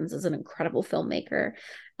Jenkins is an incredible filmmaker.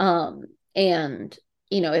 And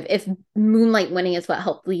if Moonlight winning is what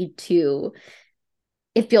helped lead to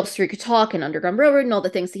If Beale Street Could Talk and Underground Railroad and all the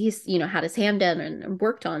things that he's had his hand in and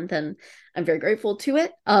worked on, then I'm very grateful to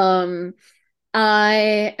it.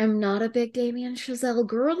 I am not a big Damien Chazelle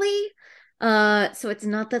girly, so it's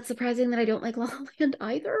not that surprising that I don't like La La Land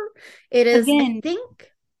either. It is, I Again,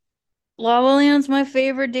 think, La La Land's my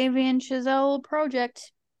favorite Damien Chazelle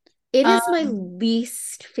project. it Um, is my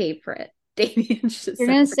least favorite Damien you're Chazelle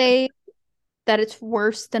gonna project. say that it's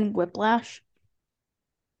worse than Whiplash?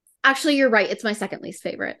 Actually, you're right. It's my second least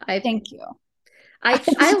favorite. Thank you. I, I was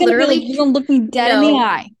I gonna be like, literally you're gonna look me dead in the no.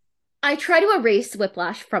 eye. I try to erase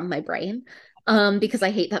Whiplash from my brain, because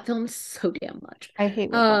I hate that film so damn much. I hate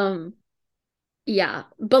Whiplash. Um, yeah,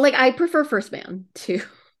 but like I prefer First Man to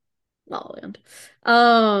La La Land,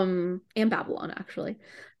 and Babylon actually.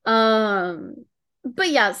 Um, but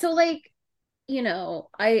yeah, so like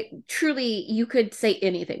I truly you could say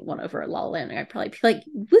anything won over La La Land, and I'd probably be like,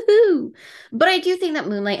 woohoo! But I do think that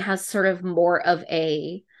Moonlight has sort of more of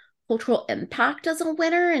a cultural impact as a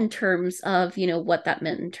winner in terms of what that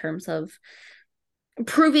meant in terms of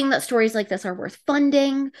proving that stories like this are worth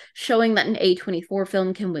funding, showing that an A24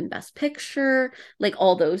 film can win Best Picture, like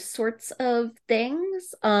all those sorts of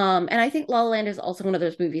things. And I think La La Land is also one of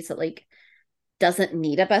those movies that like doesn't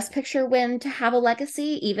need a Best Picture win to have a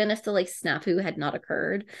legacy, even if the like snafu had not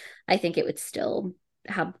occurred. I think it would still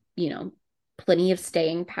have, plenty of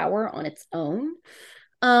staying power on its own.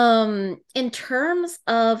 In terms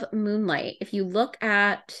of Moonlight, if you look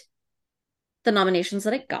at the nominations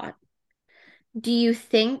that it got, do you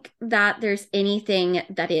think that there's anything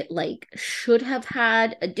that it like should have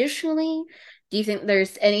had additionally? Do you think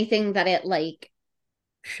there's anything that it like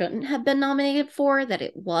shouldn't have been nominated for that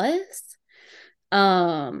it was?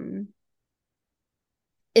 Um,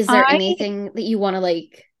 is there I anything that you want to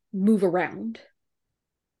like move around?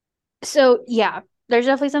 so yeah, there's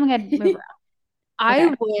definitely something I'd move around. I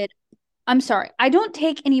Okay. would. I'm sorry. I don't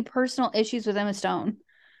take any personal issues with Emma Stone.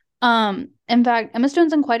 In fact, Emma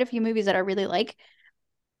Stone's in quite a few movies that I really like.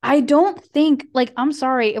 I don't think, like, I'm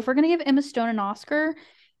sorry, if we're gonna give Emma Stone an Oscar,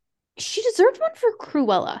 she deserved one for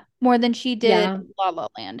Cruella more than she did Yeah. La La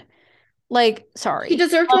Land. Like, She sorry.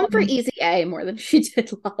 deserved one for Easy A more than she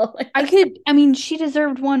did La La Land. I mean, she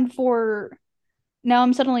deserved one for, now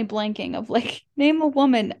I'm suddenly blanking of like, name a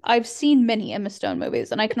woman. I've seen many Emma Stone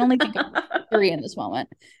movies and I can only think of three in this moment.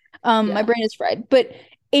 My Yeah. brain is fried, but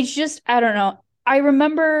it's just, I don't know. I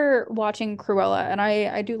remember watching Cruella and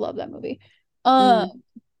I do love that movie. Uh, Mm.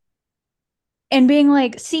 and being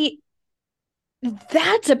like, see,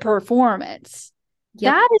 that's a performance.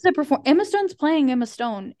 Yep. That is a perform. Emma Stone's playing Emma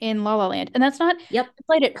Stone in La La Land, and that's not Yep.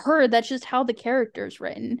 played at her. That's just how the character's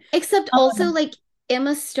written. Except also Um, like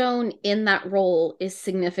Emma Stone in that role is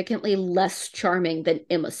significantly less charming than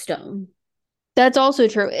Emma Stone. That's also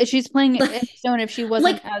true. If she's playing Emma Stone, if she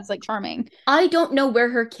wasn't Like, as like charming. I don't know where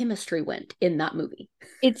her chemistry went in that movie.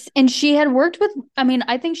 It's and she had worked with. I mean,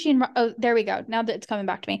 I think she. Oh, there we go. Now that it's coming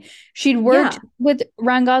back to me, she'd worked Yeah. with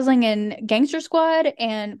Ryan Gosling in Gangster Squad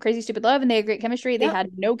and Crazy Stupid Love, and they had great chemistry. They Yep. had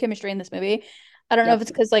no chemistry in this movie. I don't know if Yep.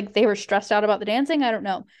 it's because like they were stressed out about the dancing. I don't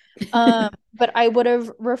know. But I would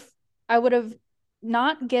have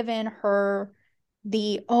not given her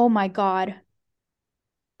the. Oh my God.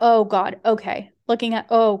 Oh God. Okay. Looking at.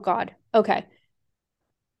 Oh God. Okay.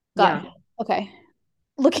 God. Yeah. Okay.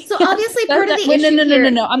 Looking So at obviously the part of best, the wait, no, issue no, no, no,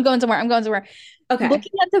 here. no. I'm going somewhere. I'm going somewhere. Okay.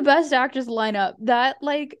 Looking at the best actress lineup, that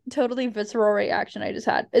like totally visceral reaction I just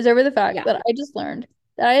had is over the fact Yeah. that I just learned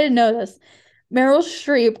that I didn't know this. Meryl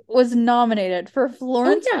Streep was nominated for Oh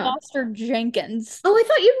Florence yeah. Foster Jenkins. Oh, I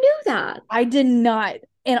thought you knew that. I did not.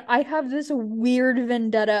 And I have this weird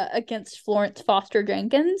vendetta against Florence Foster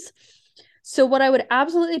Jenkins. So what I would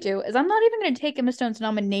absolutely do is I'm not even going to take Emma Stone's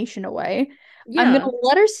nomination away. I'm going Yeah. to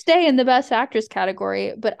let her stay in the best actress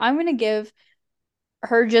category, but I'm going to give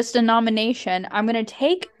her just a nomination. I'm going to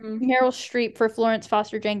take Mhm. Meryl Streep for Florence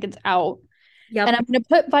Foster Jenkins out, and Yep. I'm going to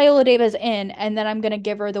put Viola Davis in, and then I'm going to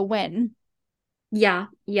give her the win. Yeah.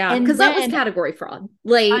 Yeah. And Because that was then category fraud. I'm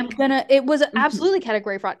Like, gonna, it was mhm. absolutely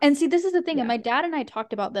category fraud. And see, this is the thing, and Yeah. my dad and I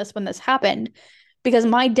talked about this when this happened because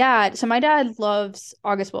my dad loves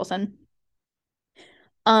August Wilson.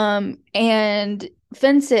 And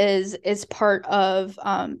Fences is part of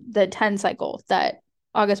the 10 cycle that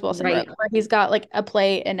August Wilson wrote, Right. where he's got like a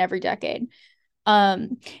play in every decade.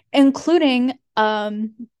 um, including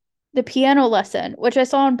the piano lesson, which I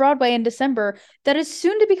saw on Broadway in December, that is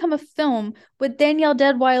soon to become a film with Danielle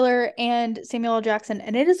Deadweiler and Samuel L. Jackson,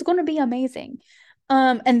 and it is going to be amazing.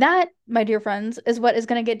 And that, my dear friends, is what is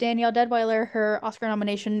going to get Danielle Deadweiler her Oscar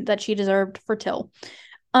nomination that she deserved for Till.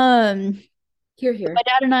 Um, Here, my here.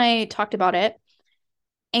 dad and I talked about it,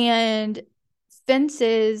 and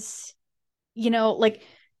Fences, like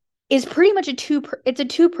is pretty much it's a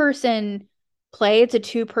two-person play. It's a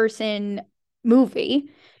two-person movie.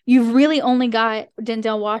 You've really only got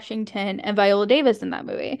Denzel Washington and Viola Davis in that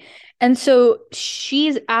movie. And so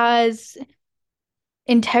she's as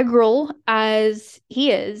integral as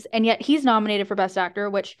he is, and yet he's nominated for Best Actor,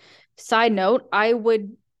 which, side note, I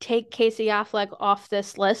would take Casey Affleck off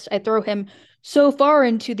this list. I throw him so far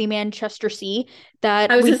into the Manchester Sea I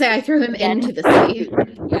that was we gonna say I threw him again, into the sea.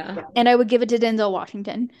 Yeah. and I would give it to Denzel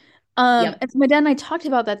Washington. Yep. And so my dad and I talked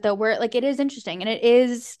about that though, where like it is interesting, and it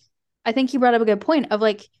is. I think he brought up a good point of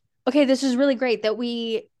like, okay, this is really great that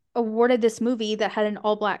we awarded this movie that had an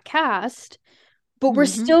all black cast, but we're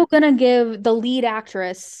Hmm. still gonna give the lead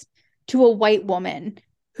actress to a white woman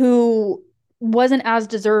who wasn't as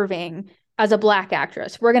deserving as a black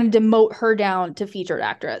actress. We're gonna demote her down to featured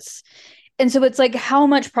actress. And so it's like, how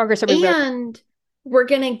much progress are we really? And we're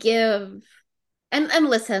gonna give and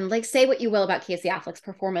listen, like say what you will about Casey Affleck's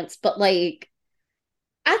performance, but like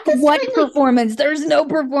at this What time, like performance? There's no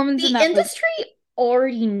performance the in that movie. industry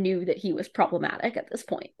already knew that he was problematic at this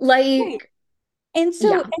point. Right. Like,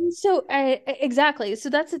 yeah, And so exactly. So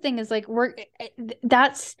that's the thing is like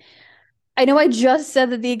that's I know I just said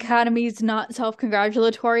that the Academy is not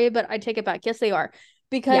self-congratulatory, but I take it back. Yes, they are. yeah.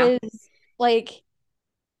 Because like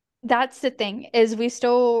that's the thing is we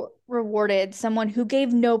still rewarded someone who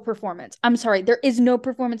gave no performance. I'm sorry, there is no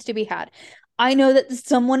performance to be had. I know that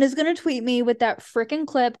someone is going to tweet me with that freaking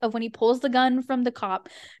clip of when he pulls the gun from the cop.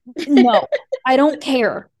 No, I don't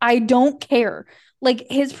care. I don't care. Like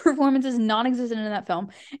his performance is non-existent in that film.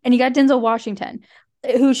 And you got Denzel Washington,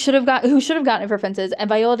 who should have gotten it for Fences, and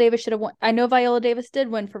Viola Davis should have won. I know Viola Davis did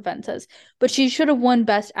win for Fences, but she should have won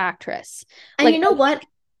Best Actress. And Like you know what?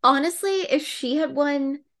 Honestly, if she had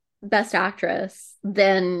won Best Actress,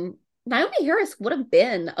 then Naomi Harris would have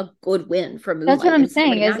been a good win for that's what Moonlight I'm in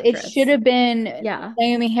saying supporting is it should actress. have been Yeah.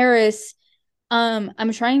 Naomi Harris.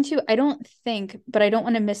 I'm trying to, I don't think, but I don't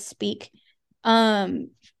want to misspeak. Um,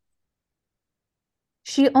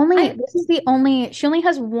 I this is the only, she only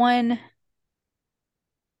has one,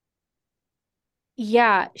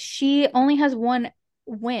 yeah, she only has one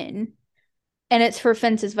win, and it's for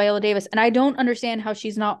Fences, Viola Davis. And I don't understand how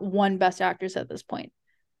she's not one Best Actress at this point.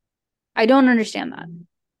 I don't understand that.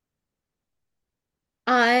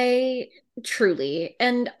 I truly,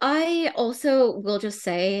 and I also will just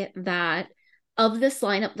say that of this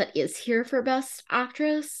lineup that is here for Best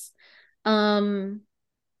Actress, um,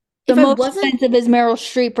 The if I most wasn't, offensive is Meryl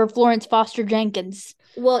Streep or Florence Foster Jenkins.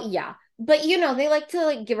 well, yeah, but you know, they like to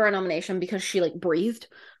like give her a nomination because she like breathed.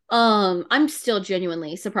 I'm still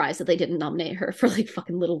genuinely surprised that they didn't nominate her for like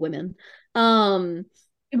fucking Little Women.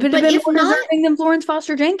 It would have But been if more not, deserving than Florence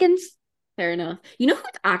Foster Jenkins. Fair enough. You know who's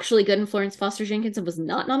actually good in Florence Foster Jenkins and was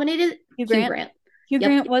not nominated? Hugh Hugh Grant. Grant. Hugh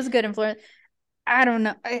Yep. Grant was good in Florence. I don't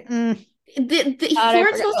know. God, I Florence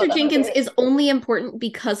forgot Foster about that Jenkins movie. is only important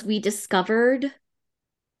because we discovered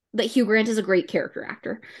that Hugh Grant is a great character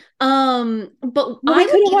actor. But Well, we I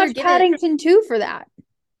could would have either watched give it. Paddington 2 for that.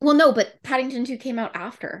 Well, no, but Paddington 2 came out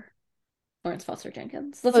after Florence Foster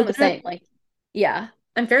Jenkins. That's Oh, what I'm did it? saying. Like, yeah,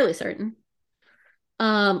 I'm fairly certain.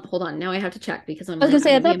 Hold on. Now I have to check because I'm I was on gonna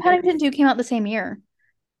say, I thought IMDb. Paddington 2 came out the same year.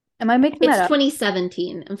 Am I making that It's up?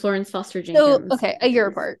 2017 and Florence Foster So, Jenkins okay, a year is,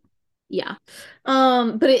 apart. yeah.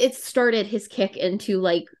 But it started his kick into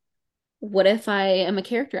like, what if I am a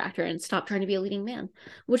character actor and stop trying to be a leading man?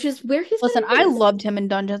 Which is where he's Listen, been I amazing. loved him in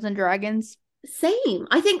Dungeons and Dragons. Same.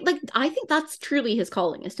 I think that's truly his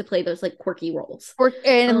calling is to play those like quirky roles. Or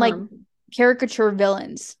and like Um, caricature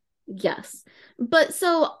villains. yes. But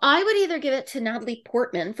so I would either give it to Natalie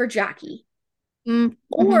Portman for Jackie,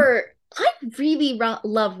 Mm-hmm. or I really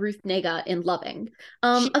love Ruth Negga in Loving.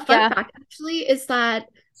 A fun Yeah. fact actually is that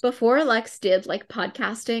before Lex did like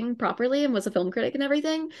podcasting properly and was a film critic and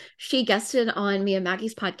everything, she guested on me and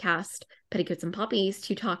Maggie's podcast, Petticoats and Poppies,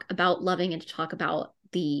 to talk about Loving and to talk about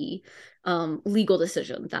the legal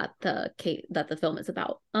decision that the film is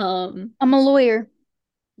about. I'm a lawyer.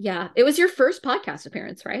 Yeah, it was your first podcast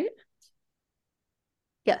appearance, right?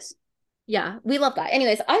 Yes. Yeah, we love that.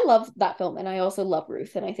 Anyways, I love that film and I also love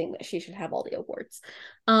Ruth and I think that she should have all the awards.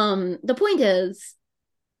 The point is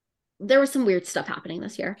there was some weird stuff happening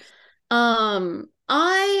this year.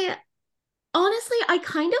 I honestly I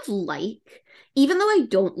kind of like, even though I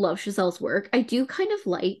don't love Chazelle's work, I do kind of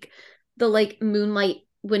like the like Moonlight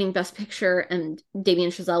winning Best Picture and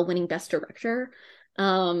Damien Chazelle winning Best Director.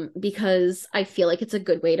 Because I feel like it's a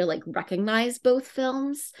good way to like recognize both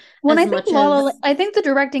films When as I think much as I think the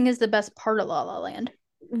directing is the best part of La La Land.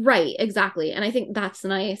 right, exactly. And I think that's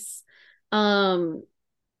nice. Um,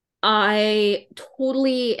 I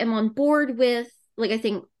totally am on board with like I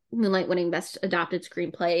think Moonlight winning Best Adapted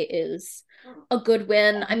Screenplay is a good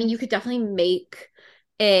win. I mean, you could definitely make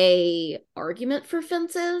a argument for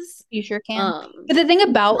Fences. You sure can. Um, But the thing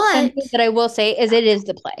about but Fences that I will say is it is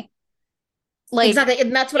the play. Like exactly,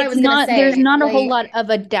 and that's what I it's was gonna not there's say. not a whole Like, lot of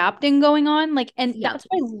adapting going on. Like, and yeah, that's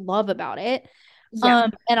what I love about it. yeah,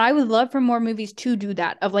 And I would love for more movies to do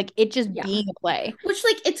that of like it just yeah. being a play. Which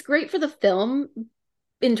like it's great for the film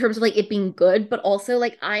in terms of like it being good, but also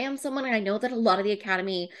like I am someone and I know that a lot of the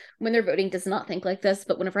Academy when they're voting does not think like this,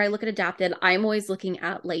 but whenever I look at adapted, I'm always looking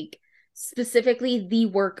at like specifically the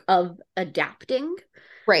work of adapting.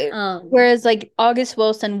 Right. Um Whereas like August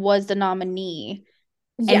Wilson was the nominee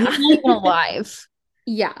and he's yeah. not even alive.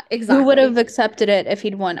 Yeah, Who would have exactly. accepted it if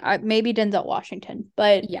he'd won? Maybe Denzel Washington,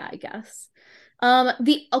 but Yeah, I guess.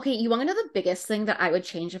 The okay, you want to know the biggest thing that I would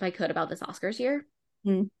change if I could about this Oscars year?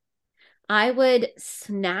 mm, I would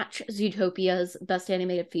snatch Zootopia's Best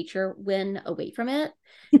Animated Feature win away from it,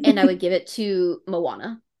 and I would give it to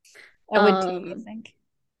Moana. I would too, I Um, think.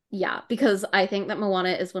 yeah, because I think that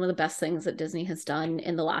Moana is one of the best things that Disney has done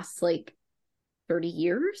in the last like 30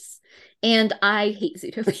 years, and I hate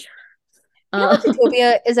Zootopia. You know, Um,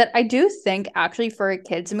 Zootopia is that I do think actually for a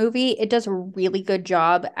kids movie, it does a really good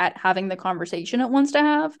job at having the conversation it wants to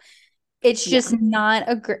have. It's just yeah, not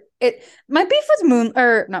a great. It my beef with Moon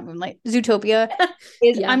or not Moonlight, Zootopia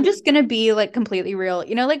is yeah, I'm just gonna be like completely real.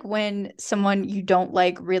 You know, like when someone you don't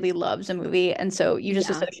like really loves a movie, and so you just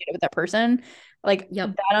yeah, associate it with that person. Like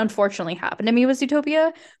yep. that unfortunately happened to me with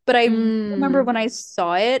Zootopia. But I remember Mm, when I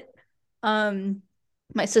saw it, um,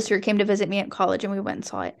 my sister came to visit me at college, and we went and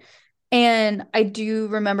saw it. And I do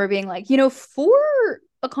remember being like, you know, for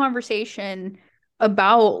a conversation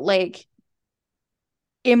about like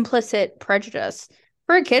implicit prejudice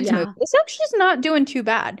for a kids movie, yeah, this actually is not doing too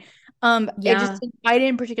bad. It just yeah. I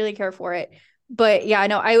didn't particularly care for it. But yeah,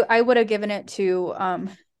 no, I would have given it to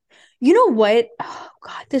you know what? Oh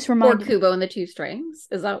God, this Or reminded me. Kubo and the Two Strings.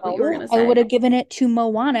 Is that what you were No, gonna I would say? have given it to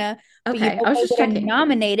Moana, but you Okay, know I was what just would have checking.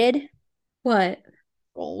 nominated What?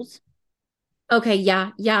 Trolls. Okay,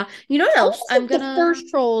 yeah, yeah. You know what else? Trolls, I'm the gonna, first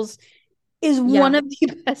Trolls is one yeah, of the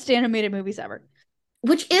best animated movies ever.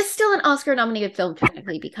 which is still an Oscar nominated film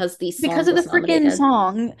technically because the Because song of the was freaking nominated.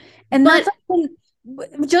 song. And that's But something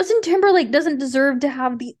Justin Timberlake doesn't deserve to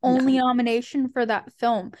have the only no, nomination for that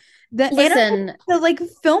film. listen, The like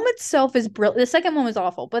film itself is brilliant. The second one was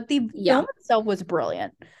awful, but the film yeah, itself was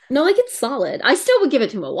brilliant. no, like it's solid. I still would give it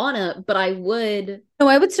to Moana, but No,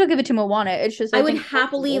 I would still give it to Moana. It's just I I would think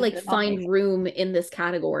Trolls happily deserves like the find nomination. room in this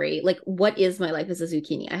category. Like, what is My Life as a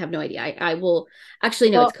Zucchini? I have no idea. I will actually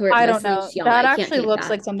no, it's Well, I don't Leslie know. Chiama. That I can't actually take looks that.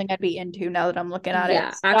 like something I'd be into now that I'm looking at it.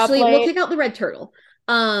 Yeah, actually, we'll Stoplight. kick out the red turtle.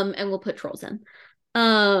 And we'll put trolls in.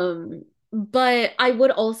 Um, But I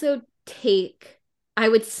would also I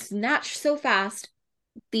would snatch so fast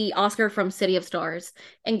the Oscar from City of Stars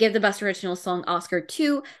and give the Best Original Song Oscar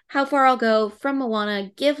to How Far I'll Go from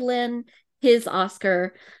Moana. Give Lin his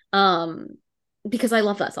Oscar, um, because I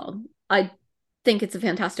love that song. I think it's a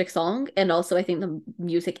fantastic song, and also I think the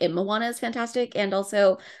music in Moana is fantastic. And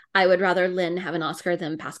also, I would rather Lin have an Oscar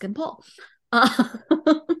than Pascal Paul. Uh,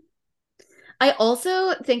 I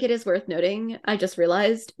also think it is worth noting, I just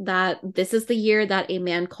realized that this is the year that A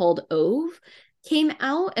Man Called Ove came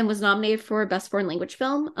out and was nominated for Best Foreign Language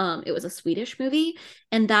Film. It was a Swedish movie,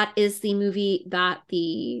 and that is the movie that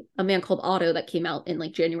the A Man Called Otto that came out in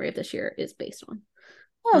like January of this year is based on.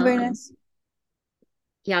 Oh, very Um, nice.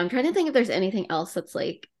 yeah, I'm trying to think if there's anything else that's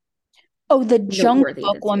like Oh, the Jungle noteworthy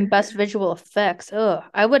Book this one, year. best visual effects. Ugh,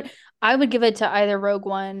 I would give it to either Rogue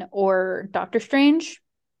One or Doctor Strange.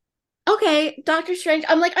 Okay, Doctor Strange.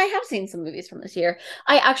 I'm like, I have seen some movies from this year.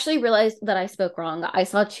 I actually realized that I spoke wrong. I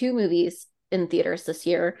saw two movies in theaters this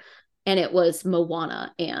year, and it was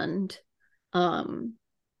Moana um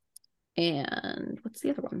and what's the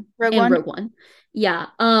other one? Rogue And One. Rogue One. Yeah.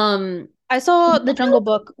 I saw the Moana? Jungle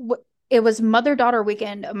Book. It was mother-daughter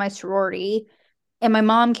weekend of my sorority, and my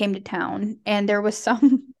mom came to town, and there was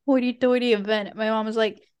some hoity-toity event. My mom was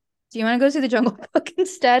like, "Do you want to go see the Jungle Book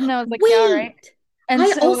instead?" And I was like, "Yeah, all right." Wait. And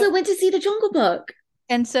I so, also went to see the Jungle Book.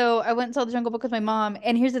 I went and saw the Jungle Book with my mom.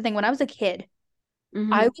 And here's the thing: when I was a kid,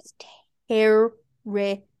 I Hmm. was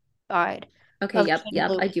terrified Okay, of yep, King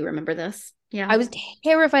yep. I Louis. do remember this. Yeah. I was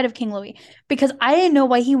terrified of King Louis because I didn't know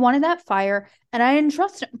why he wanted that fire and I didn't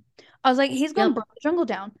trust him. I was like, he's gonna Yep. burn the jungle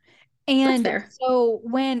down. That's And fair. so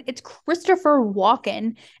when it's Christopher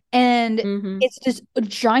Walken and Hmm. it's this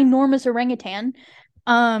ginormous orangutan,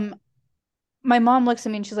 um, my mom looks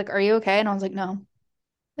at me and she's like, "Are you okay?" And I was like, "No,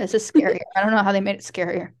 this is scarier." I don't know how they made it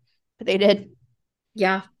scarier, but they did.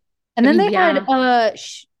 Yeah. And I then mean, they had yeah.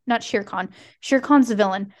 not Shere Khan. Shere Khan's the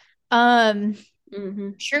villain. Um,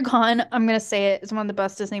 Hmm. Shere Khan, I'm gonna say it, is one of the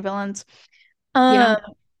best Disney villains. Um, Yeah.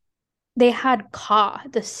 they had Ka,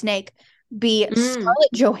 the snake, be Mm.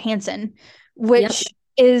 Scarlett Johansson, Yep. which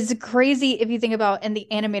is crazy if you think about in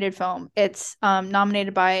the animated film. It's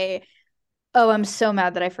nominated by, oh, I'm so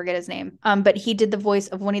mad that I forget his name. But he did the voice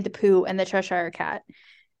of Winnie the Pooh and the Cheshire Cat.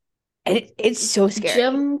 And it's so scary.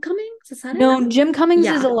 Jim Cummings, is that it? No, Jim Cummings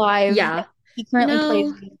is Yeah. alive. Yeah. He You currently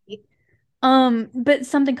plays know, Goofy. But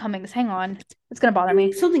something Cummings, hang on. It's gonna bother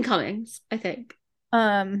me. something Cummings, I think.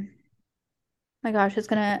 Um, my gosh, it's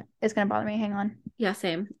gonna bother me. Hang on. Yeah,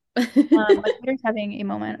 same. My computer's having a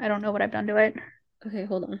moment. I don't know what I've done to it. Okay,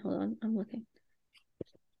 hold on, hold on. I'm looking.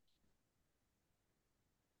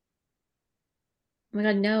 Oh my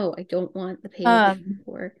God, no, I don't want the page Um,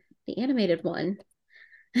 for the animated one.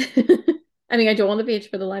 I mean, I don't want the page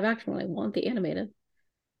for the live action one. I want the animated.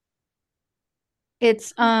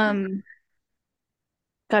 it's Oh God.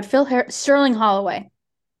 God, Sterling Holloway.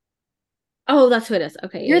 Oh, that's who it is.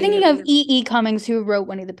 Okay, You're yeah, yeah, thinking yeah. of E. Cummings, who wrote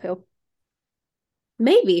Winnie the Pooh.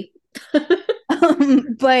 Maybe.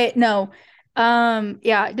 But no.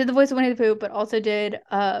 Yeah, did the voice of Winnie the Pooh, but also did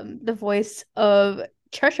the voice of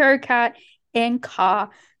Cheshire Cat and Ka,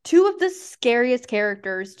 two of the scariest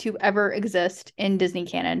characters to ever exist in Disney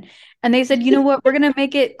canon. And they said, you know what, we're gonna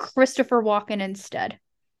make it Christopher Walken instead.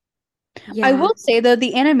 I Yeah. will say though,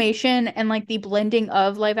 the animation and like the blending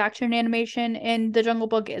of live action animation in The Jungle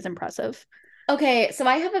Book is impressive. Okay, so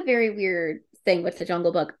I have a very weird thing with the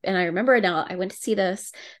Jungle Book, and I remember it now. I went to see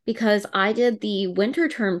this because I did the winter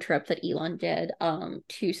term trip that Elon did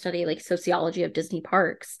to study like sociology of Disney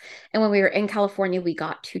parks. And when we were in California, we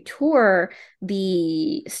got to tour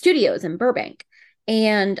the studios in Burbank.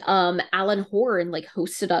 And Alan Horn like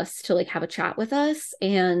hosted us to like have a chat with us,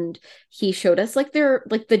 and he showed us like their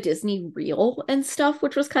like the Disney reel and stuff,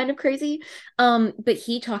 which was kind of crazy. But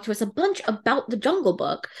he talked to us a bunch about the Jungle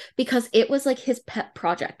Book because it was like his pet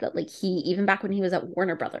project that like he even back when he was at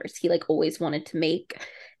Warner Brothers, he like always wanted to make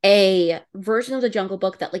a version of the Jungle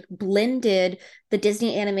Book that like blended the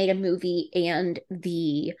Disney animated movie and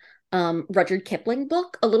the Rudyard Kipling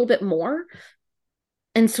book a little bit more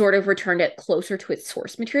and sort of returned it closer to its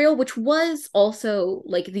source material, which was also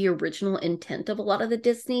like the original intent of a lot of the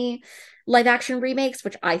Disney live action remakes,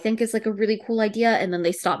 which I think is like a really cool idea. And then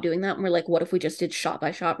they stopped doing that and we're like, what if we just did shot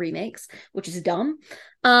by shot remakes, which is dumb.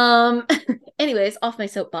 Um, anyways, off my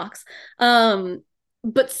soapbox.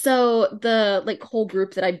 But so the like whole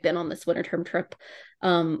group that I'd been on this winter term trip,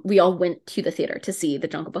 we all went to the theater to see the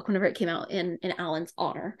Jungle Book whenever it came out in Alan's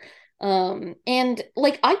honor. And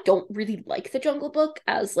like I don't really like the Jungle Book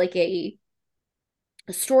as like a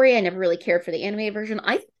story. I never really cared for the animated version.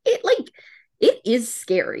 I it like it is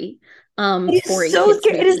scary. It for is a so kids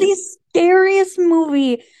scary. It is movie. the scariest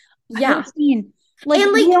movie I've ever Yeah. seen. Like,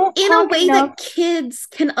 And we like don't in a talk way enough. that kids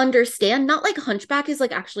can understand, not like Hunchback is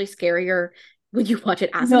like actually scarier when you watch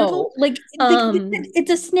it as an No, adult. like Um,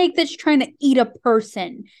 it's a snake that's trying to eat a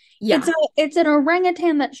person. yeah, It's an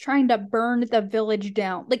orangutan that's trying to burn the village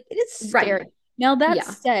down. Like, it is right. scary. Now that Yeah,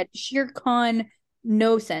 said, Shere Khan,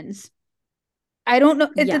 no sense. I don't know.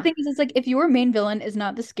 The yeah. thing is, it's like if your main villain is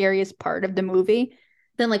not the scariest part of the movie,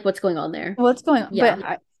 Then like what's going on there? what's going on?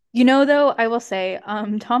 Yeah. Though, I will say,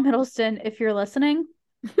 Tom Hiddleston, if you're listening,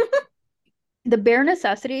 The Bare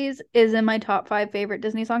Necessities is in my top 5 favorite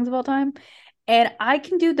Disney songs of all time. And I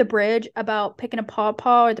can do the bridge about picking a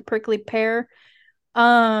pawpaw or the prickly pear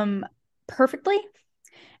um perfectly.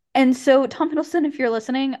 And so, Tom Hiddleston, if you're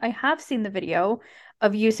listening, I have seen the video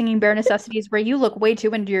of you singing Bare Necessities where you look way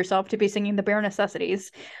too into yourself to be singing the Bare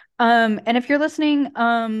Necessities. And if you're listening,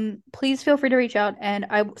 please feel free to reach out and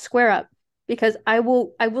I will square up because I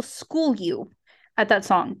will school you at that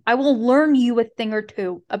song. I will learn you a thing or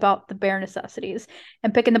two about the Bare Necessities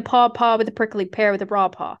and picking the paw paw with the prickly pear with the raw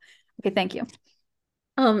paw. Okay, thank you.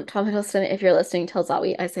 Tom Hiddleston, if you're listening, tell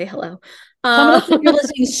Zawi I say hello. Tom Hiddleston, if you're Uh,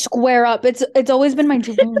 listening, square up. It's always been my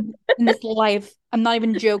dream in this life. I'm not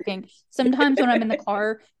even joking. Sometimes when I'm in the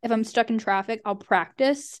car, if I'm stuck in traffic, I'll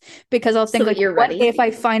practice because I'll so think that like, you're what ready. if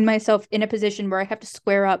I find myself in a position where I have to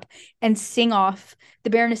square up and sing off the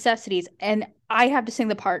bare necessities, and I have to sing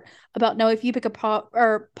the part about no, if you pick a paw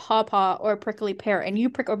or pawpaw or a prickly pear and you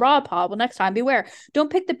pick a raw paw, well, next time beware. Don't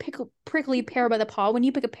pick the prickly pear by the paw. When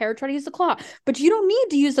you pick a pear, try to use the claw. But you don't need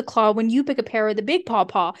to use the claw when you pick a pear or the big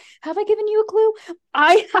paw. Have I given you a clue?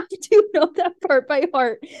 I have to know that part by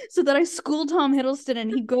heart so that I school Tom Hiddleston and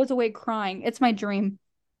he goes away crying. It's my dream.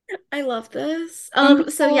 I love this. Some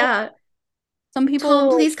So people, yeah, some Tom, people,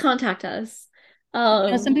 please contact us.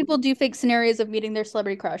 some people do fake scenarios of meeting their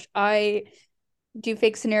celebrity crush. I do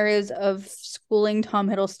fake scenarios of schooling Tom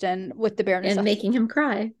Hiddleston with the bare And necessities. making him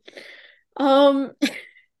cry. Um,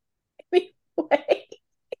 anyway,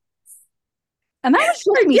 And that was just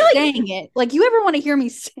I me feel like saying it. Like, you ever want to hear me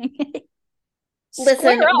sing it? Square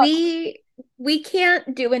listen, up. we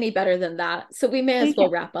can't do any better than that, so we may You as well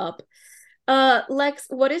can wrap up. Lex,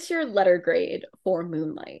 what is your letter grade for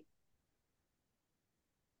Moonlight?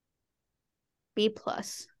 B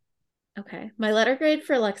plus. Okay. My letter grade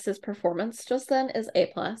for Lex's performance just then is A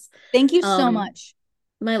plus. Thank you so Um, much.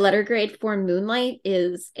 my letter grade for Moonlight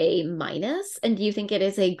is A minus. And do you think it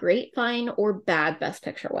is a great, fine, or bad Best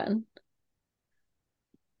Picture win?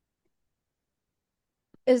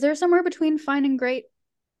 Is there somewhere between fine and great?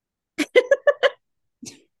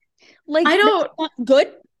 Like, I there's don't. not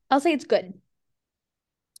good. I'll say it's good.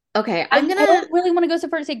 Okay, I, I'm I gonna. don't really want to go so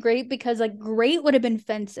far to say great because like great would have been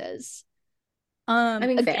fences. I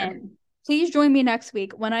mean, fair. Again, please join me next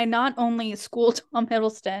week when I not only school Tom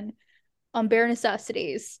Hiddleston on bare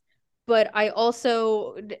necessities, but I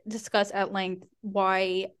also discuss at length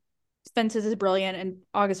why Fences is brilliant and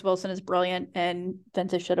August Wilson is brilliant and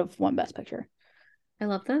Fences should have won Best Picture. I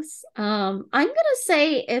love this. I'm gonna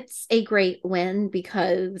say it's a great win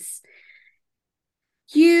because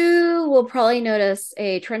you will probably notice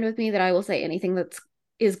a trend with me that I will say anything that's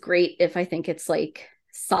is great if I think it's like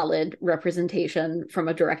solid representation from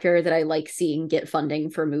a director that I like seeing get funding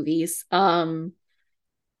for movies. So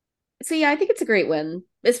yeah, I think it's a great win,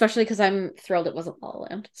 especially because I'm thrilled it wasn't La La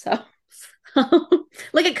Land. So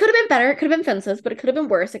like it could have been better, it could have been Fences, but it could have been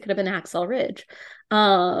worse. It could have been Hacksaw Ridge.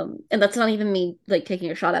 And that's not even me like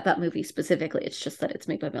taking a shot at that movie specifically. It's just that it's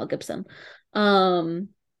made by Mel Gibson. Um,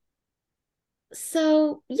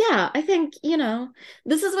 so yeah, I think,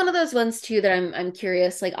 this is one of those ones too that I'm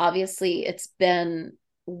curious. Like obviously it's been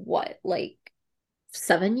what, like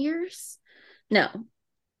 7 years? No,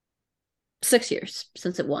 6 years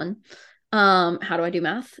since it won. How do I do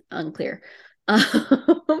math? Unclear.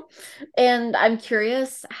 And I'm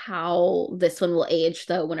curious how this one will age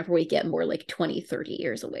though whenever we get more like 20, 30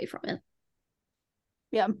 years away from it.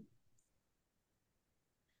 Yeah.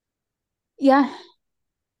 Yeah.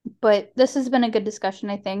 But this has been a good discussion,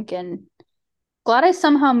 I think, and glad I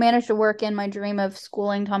somehow managed to work in my dream of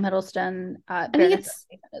schooling Tom Hiddleston at I bare mean, it's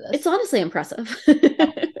necessities into it's this. honestly impressive. Yep.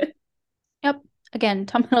 Yep. Again,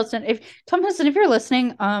 Tom Hiddleston, if you're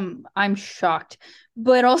listening, I'm shocked.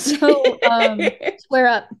 But also, square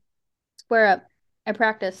up, square up. I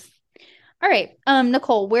practice. All right.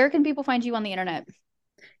 Nicole, where can people find you on the internet?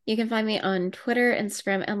 You can find me on Twitter,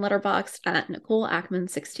 Instagram, and Letterboxd at Nicole Ackman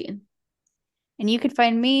 16. And you can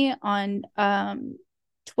find me on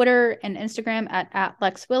Twitter and Instagram at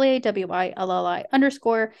LexWillie, WILLI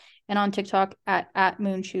 _, and on TikTok at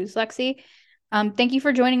MoonshoesLexi. Thank you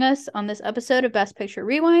for joining us on this episode of Best Picture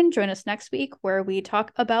Rewind. Join us next week where we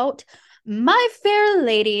talk about My Fair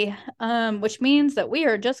Lady, which means that we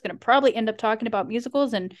are just going to probably end up talking about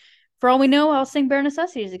musicals. And for all we know, I'll sing Bare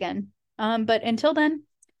Necessities again. But until then,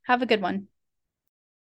 have a good one.